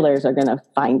smilers are going to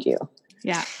find you.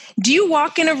 Yeah. Do you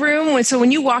walk in a room so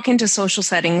when you walk into social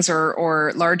settings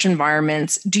or large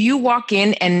environments, do you walk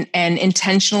in and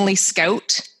intentionally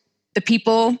scout the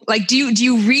people? Like, do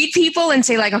you read people and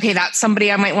say like, okay, that's somebody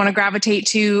I might want to gravitate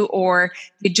to, or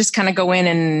you just kind of go in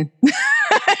and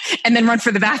and then run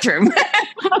for the bathroom?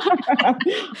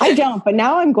 I don't, but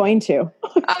now I'm going to.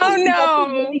 Oh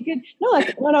no! Really good.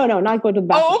 No, not go to the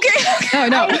bathroom. Oh, okay.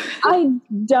 No. I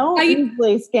don't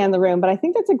usually scan the room, but I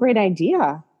think that's a great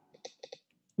idea.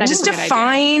 Just to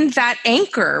find that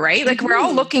anchor, right? Like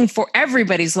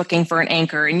everybody's looking for an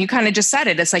anchor, and you kind of just said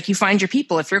it. It's like you find your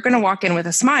people. If you're going to walk in with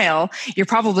a smile, you're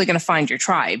probably going to find your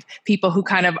tribe, people who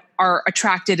kind of are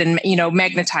attracted and,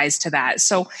 magnetized to that.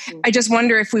 So I just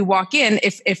wonder if we walk in,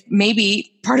 if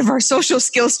maybe part of our social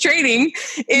skills training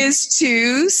is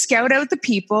to scout out the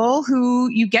people who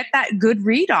you get that good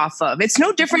read off of. It's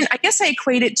no different. I guess I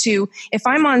equate it to if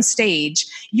I'm on stage,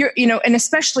 and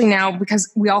especially now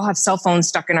because we all have cell phones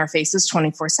stuck in our faces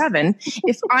 24/7.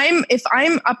 If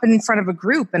I'm up in front of a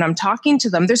group and I'm talking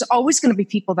to them, there's always going to be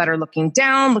people that are looking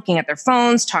down, looking at their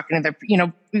phones, talking to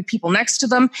their, people next to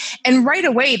them. And right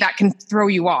away that can throw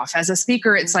you off. As a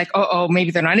speaker, it's like, oh,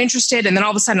 maybe they're not interested. And then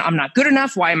all of a sudden I'm not good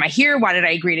enough. Why am I here? Why did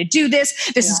I agree to do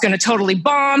this? This is going to totally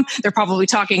bomb. They're probably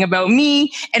talking about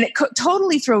me. And it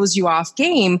totally throws you off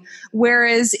game.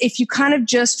 Whereas if you kind of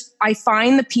I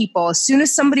find the people, as soon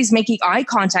as somebody's making eye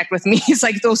contact with me, it's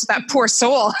like that poor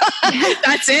soul.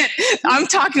 That's it. I'm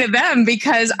talking to them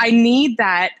because I need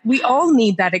that. We all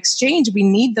need that exchange. We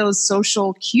need those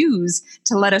social cues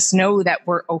to let us know that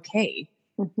we're okay.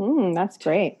 Mm-hmm, that's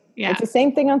great. Yeah. It's the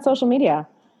same thing on social media.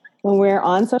 When we're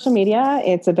on social media,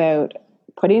 it's about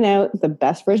putting out the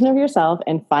best version of yourself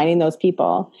and finding those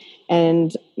people.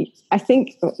 And I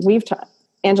think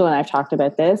Angela and I have talked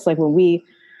about this. Like when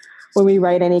we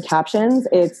write any captions,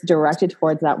 it's directed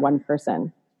towards that one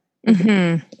person,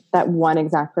 that one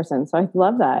exact person. So I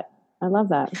love that.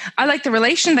 I like the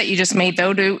relation that you just made,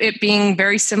 though, to it being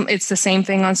very similar. It's the same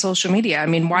thing on social media. I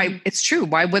mean, why? It's true.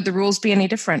 Why would the rules be any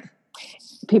different?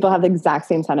 People have the exact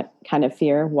same kind of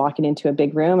fear walking into a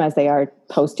big room as they are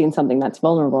posting something that's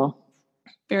vulnerable.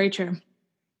 Very true.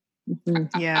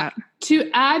 Mm-hmm. Yeah. To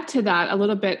add to that a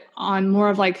little bit on more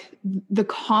of like the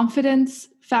confidence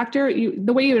factor,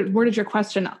 the way you worded your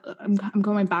question, I'm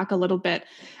going back a little bit.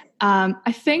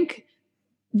 I think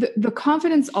the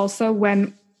confidence also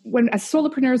when when as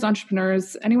solopreneurs,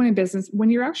 entrepreneurs, anyone in business, when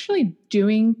you're actually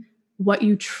doing what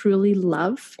you truly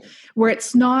love, where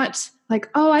it's not like,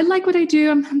 oh, I like what I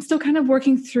do, I'm still kind of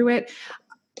working through it.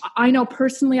 I know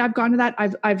personally I've gone to that.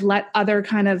 I've let other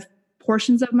kind of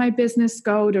portions of my business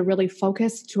go to really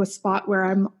focus to a spot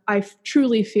where I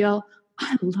truly feel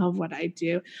I love what I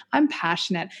do. I'm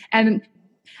passionate. And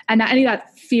any of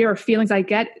that fear or feelings I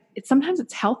get, sometimes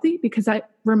it's healthy because it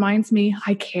reminds me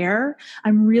I care.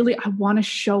 I want to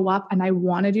show up and I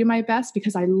want to do my best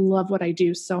because I love what I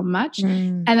do so much.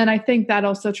 And then I think that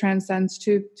also transcends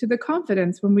to the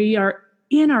confidence when we are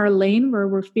in our lane where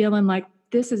we're feeling like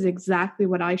this is exactly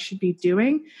what I should be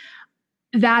doing.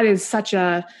 That is such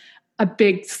a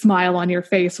big smile on your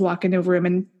face walking into a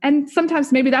room. And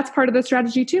sometimes maybe that's part of the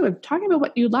strategy too, of talking about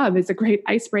what you love is a great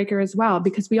icebreaker as well,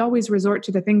 because we always resort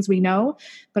to the things we know.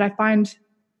 But I find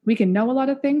we can know a lot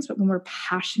of things, but when we're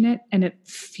passionate and it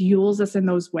fuels us in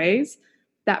those ways,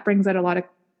 that brings out a lot of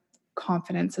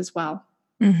confidence as well.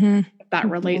 Mm-hmm. That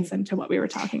relates into what we were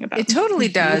talking about. It totally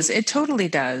does. It totally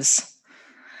does.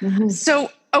 Mm-hmm.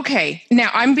 So, okay. Now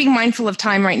I'm being mindful of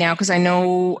time right now because I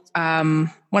know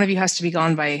one of you has to be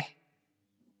gone by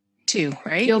 2,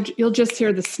 right? You'll just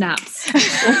hear the snaps.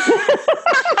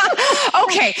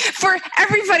 Okay, for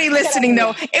everybody listening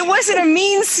though, it wasn't a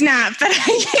mean snap that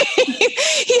I gave.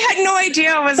 He had no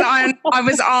idea I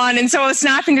was on, and so I was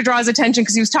snapping to draw his attention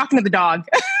because he was talking to the dog.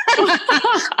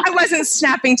 I wasn't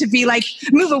snapping to be like,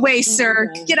 move away,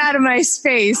 sir. Get out of my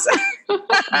space. Oh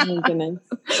my goodness.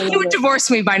 He would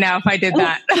divorce me by now if I did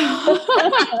that.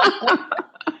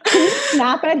 Can you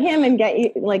snap at him and get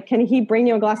you, like, can he bring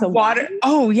you a glass of water?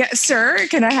 Oh, yeah, sir.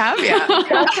 Can I have? Yeah.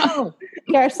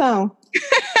 Garçon.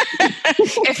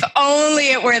 If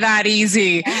only it were that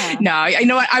easy. Yeah. No, you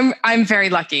know what? I'm very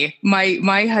lucky.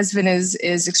 My husband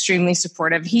is extremely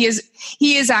supportive. He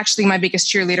is actually my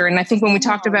biggest cheerleader. And I think when we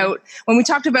talked about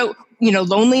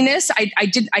loneliness,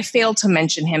 I failed to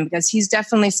mention him because he's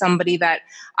definitely somebody that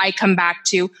I come back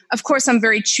to. Of course, I'm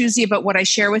very choosy about what I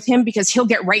share with him because he'll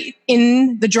get right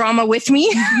in the drama with me.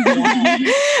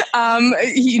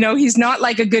 He's not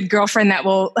like a good girlfriend that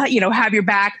will, have your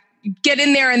back, get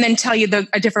in there and then tell you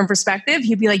a different perspective.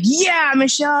 He'd be like, yeah,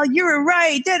 Michelle, you were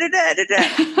right. Da, da, da, da,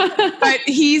 da. But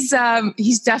he's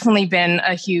definitely been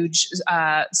a huge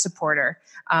supporter,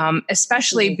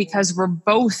 especially because we're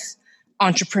both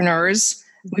entrepreneurs.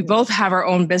 We both have our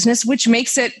own business, which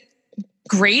makes it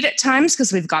great at times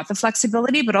because we've got the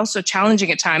flexibility, but also challenging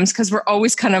at times because we're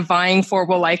always kind of vying for,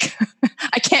 I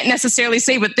can't necessarily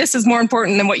say, but this is more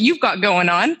important than what you've got going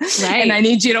on. Right. And I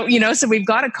need you to, so we've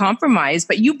got to compromise,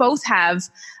 but you both have,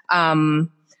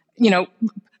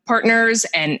 partners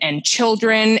and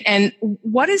children. And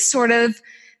what is sort of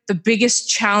the biggest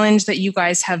challenge that you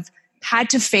guys have had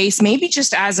to face, maybe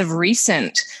just as of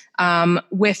recent,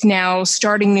 with now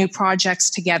starting new projects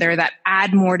together that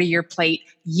add more to your plate?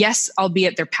 Yes,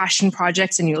 albeit they're passion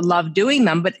projects and you love doing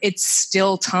them, but it's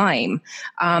still time.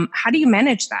 How do you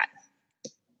manage that?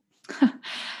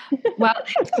 Well,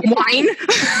 wine,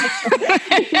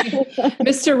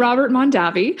 Mr. Robert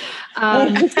Mondavi.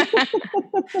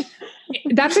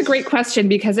 That's a great question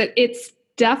because it's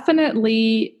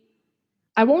definitely,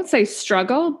 I won't say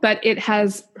struggle, but it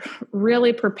has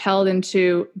really propelled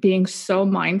into being so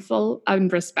mindful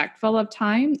and respectful of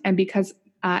time. And because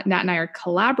Nat and I are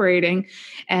collaborating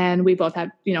and we both have,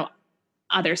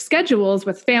 other schedules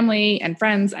with family and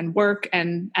friends and work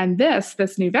and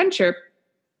this new venture.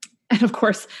 And of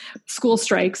course, school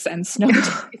strikes and snow days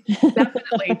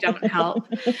definitely don't help.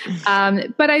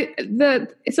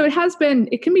 So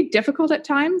it can be difficult at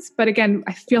times, but again,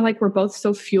 I feel like we're both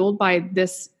so fueled by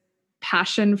this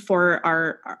passion for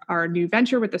our new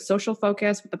venture with the social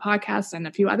focus, with the podcast and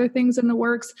a few other things in the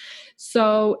works.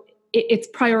 So it's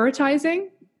prioritizing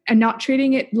and not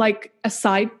treating it like a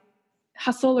side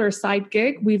hustle or a side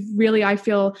gig. We've really, I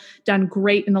feel, done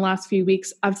great in the last few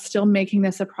weeks of still making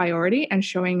this a priority and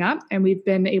showing up. And we've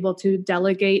been able to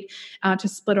delegate to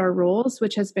split our roles,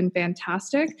 which has been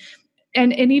fantastic.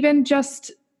 And even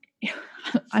just,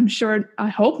 I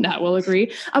hope Nat will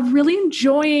agree, of really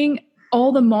enjoying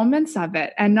all the moments of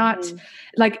it and not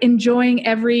like enjoying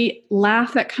every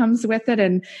laugh that comes with it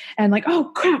and like, oh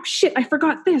crap, shit, I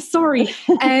forgot this, sorry.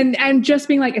 and just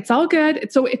being like, it's all good.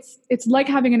 So it's like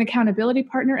having an accountability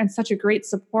partner and such a great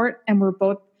support. And we're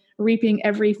both reaping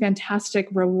every fantastic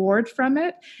reward from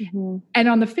it. Mm-hmm. And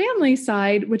on the family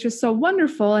side, which is so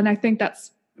wonderful. And I think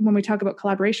that's when we talk about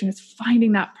collaboration, is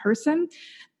finding that person.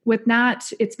 With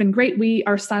Nat, it's been great.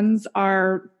 Our sons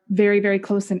are very, very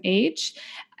close in age.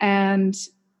 And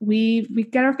we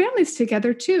get our families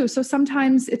together too. So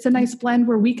sometimes it's a nice blend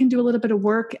where we can do a little bit of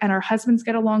work and our husbands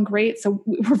get along great. So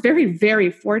we're very, very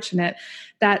fortunate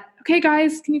that, okay,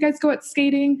 guys, can you guys go out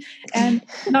skating and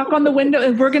knock on the window?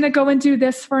 And we're going to go and do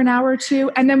this for an hour or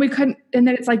two. And then and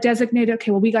then it's like designated,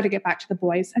 okay, well, we got to get back to the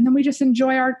boys. And then we just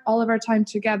enjoy all of our time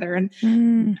together.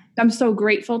 And I'm so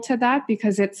grateful to that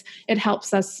because it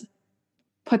helps us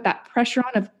put that pressure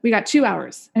on of we got 2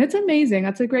 hours. And it's amazing.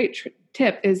 That's a great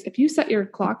tip is if you set your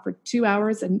clock for 2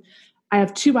 hours and I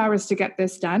have 2 hours to get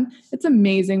this done, it's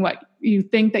amazing what you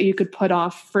think that you could put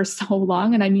off for so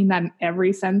long. And I mean that in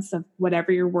every sense of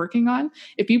whatever you're working on.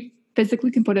 If you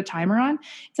physically can put a timer on,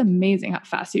 it's amazing how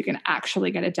fast you can actually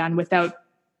get it done without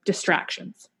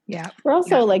distractions. Yeah. We're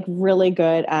also like really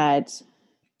good at,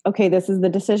 okay, this is the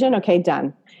decision. Okay,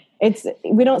 done.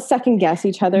 We don't second guess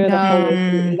each other the whole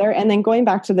way either. And then going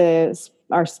back to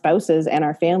our spouses and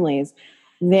our families,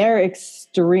 they're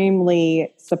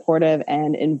extremely supportive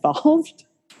and involved.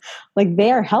 Like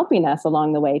they are helping us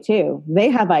along the way too.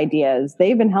 They have ideas.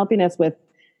 They've been helping us with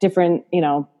different,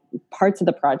 parts of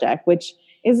the project, which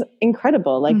is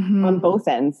incredible. Like on both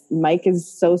ends, Mike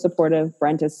is so supportive.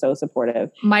 Brent is so supportive.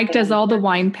 Mike does all the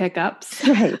wine pickups.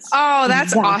 Right. Oh,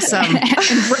 that's awesome.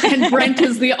 and Brent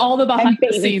is all the behind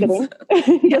the scenes.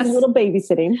 Yes. A little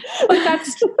babysitting. But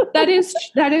that is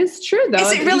true though.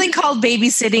 Is it really called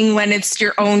babysitting when it's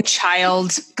your own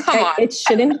child? Come on. It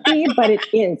shouldn't be, but it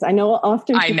is. I know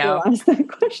often people ask that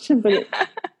question, but it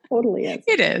totally is.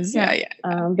 It is.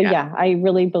 Yeah. I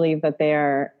really believe that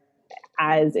they're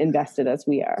as invested as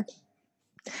we are.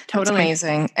 Totally. That's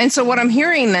amazing. And so what I'm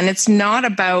hearing then, it's not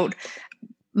about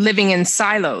living in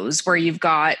silos where you've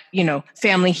got,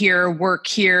 family here, work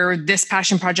here, this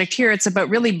passion project here. It's about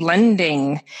really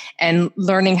blending and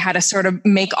learning how to sort of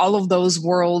make all of those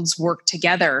worlds work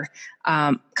together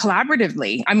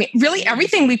collaboratively. I mean, really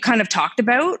everything we've kind of talked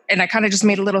about, and I kind of just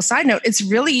made a little side note, it's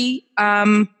really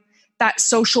that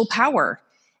social power.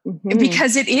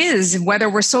 Because it is, whether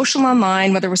we're social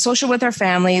online, whether we're social with our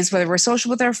families, whether we're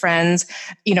social with our friends,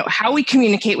 how we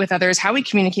communicate with others, how we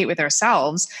communicate with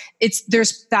ourselves,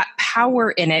 there's that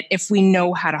power in it if we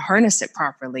know how to harness it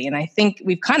properly. And I think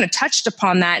we've kind of touched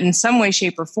upon that in some way,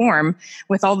 shape, or form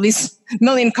with all these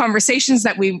million conversations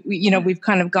that we've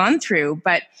kind of gone through.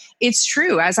 But it's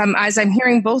true, as I'm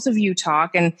hearing both of you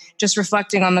talk and just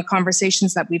reflecting on the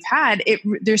conversations that we've had,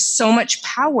 there's so much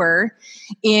power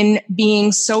in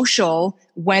being social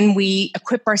when we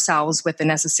equip ourselves with the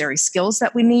necessary skills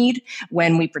that we need,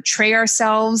 when we portray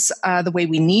ourselves the way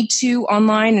we need to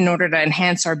online in order to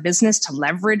enhance our business, to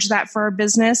leverage that for our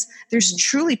business. There's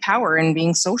truly power in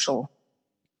being social.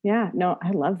 Yeah, no,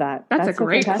 I love that. That's a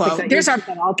great quote. There's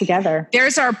all together.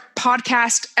 There's our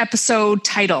podcast episode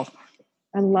title.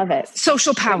 I love it.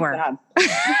 Social power.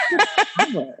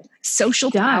 Social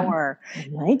power. I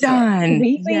like Done. It. Can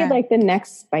we be like the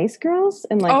next Spice Girls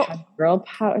and have girl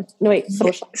power? No, wait,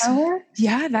 social power?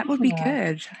 Yeah, that would be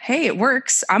good. Hey, it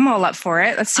works. I'm all up for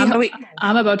it. Let's see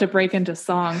I'm about to break into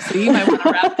song, so you might want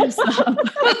to wrap this up.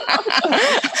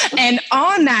 And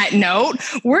on that note,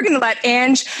 we're going to let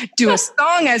Ange do a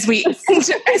song as we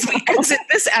exit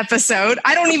this episode.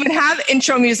 I don't even have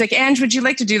intro music. Ange, would you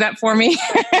like to do that for me?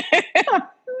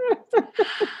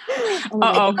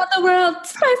 Uh-oh. The world,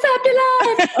 spice up your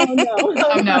life.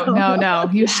 No.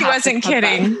 She wasn't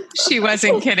kidding. She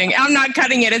wasn't kidding. I'm not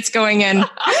cutting it. It's going in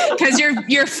because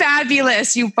you're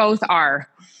fabulous. You both are.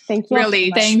 Thank you.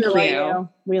 Really, thank you.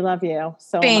 We love you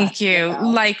so much. Thank you.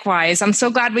 Likewise. I'm so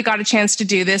glad we got a chance to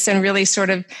do this and really sort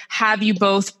of have you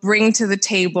both bring to the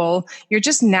table your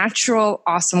just natural,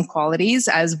 awesome qualities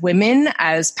as women,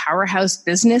 as powerhouse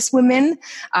business women,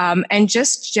 and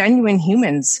just genuine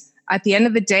humans. At the end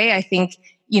of the day, I think,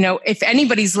 if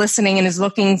anybody's listening and is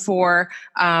looking for,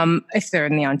 if they're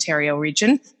in the Ontario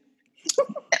region,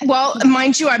 well,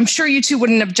 mind you, I'm sure you two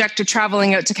wouldn't object to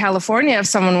traveling out to California if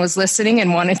someone was listening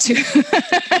and wanted to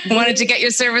get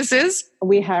your services.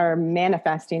 We are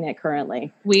manifesting it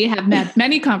currently. We have had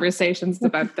many conversations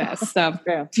about this. So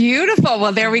beautiful.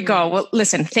 Well, there we go. Well,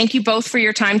 listen, thank you both for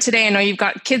your time today. I know you've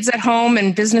got kids at home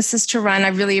and businesses to run. I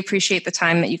really appreciate the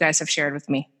time that you guys have shared with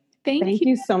me. Thank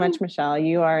you so much, Michelle.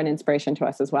 You are an inspiration to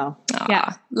us as well.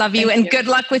 Yeah. Love you. And good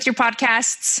luck with your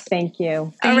podcasts. Thank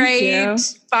you. All right.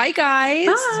 Bye, guys.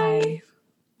 Bye.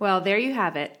 Well, there you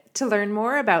have it. To learn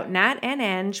more about Nat and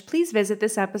Ange, please visit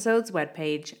this episode's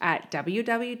webpage at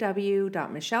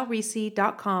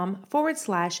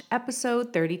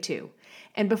www.michellereese.com/episode 32.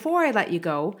 And before I let you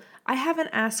go, I have an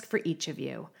ask for each of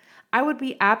you. I would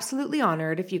be absolutely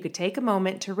honored if you could take a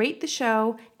moment to rate the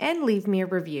show and leave me a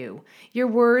review. Your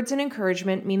words and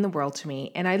encouragement mean the world to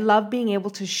me, and I love being able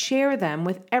to share them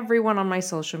with everyone on my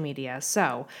social media.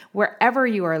 So wherever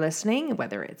you are listening,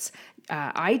 whether it's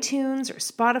iTunes or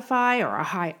Spotify or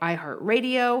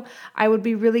iHeartRadio, I would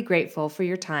be really grateful for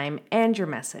your time and your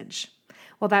message.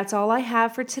 Well, that's all I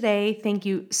have for today. Thank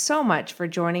you so much for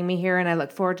joining me here, and I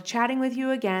look forward to chatting with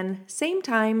you again, same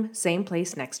time, same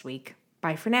place next week.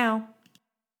 Bye for now.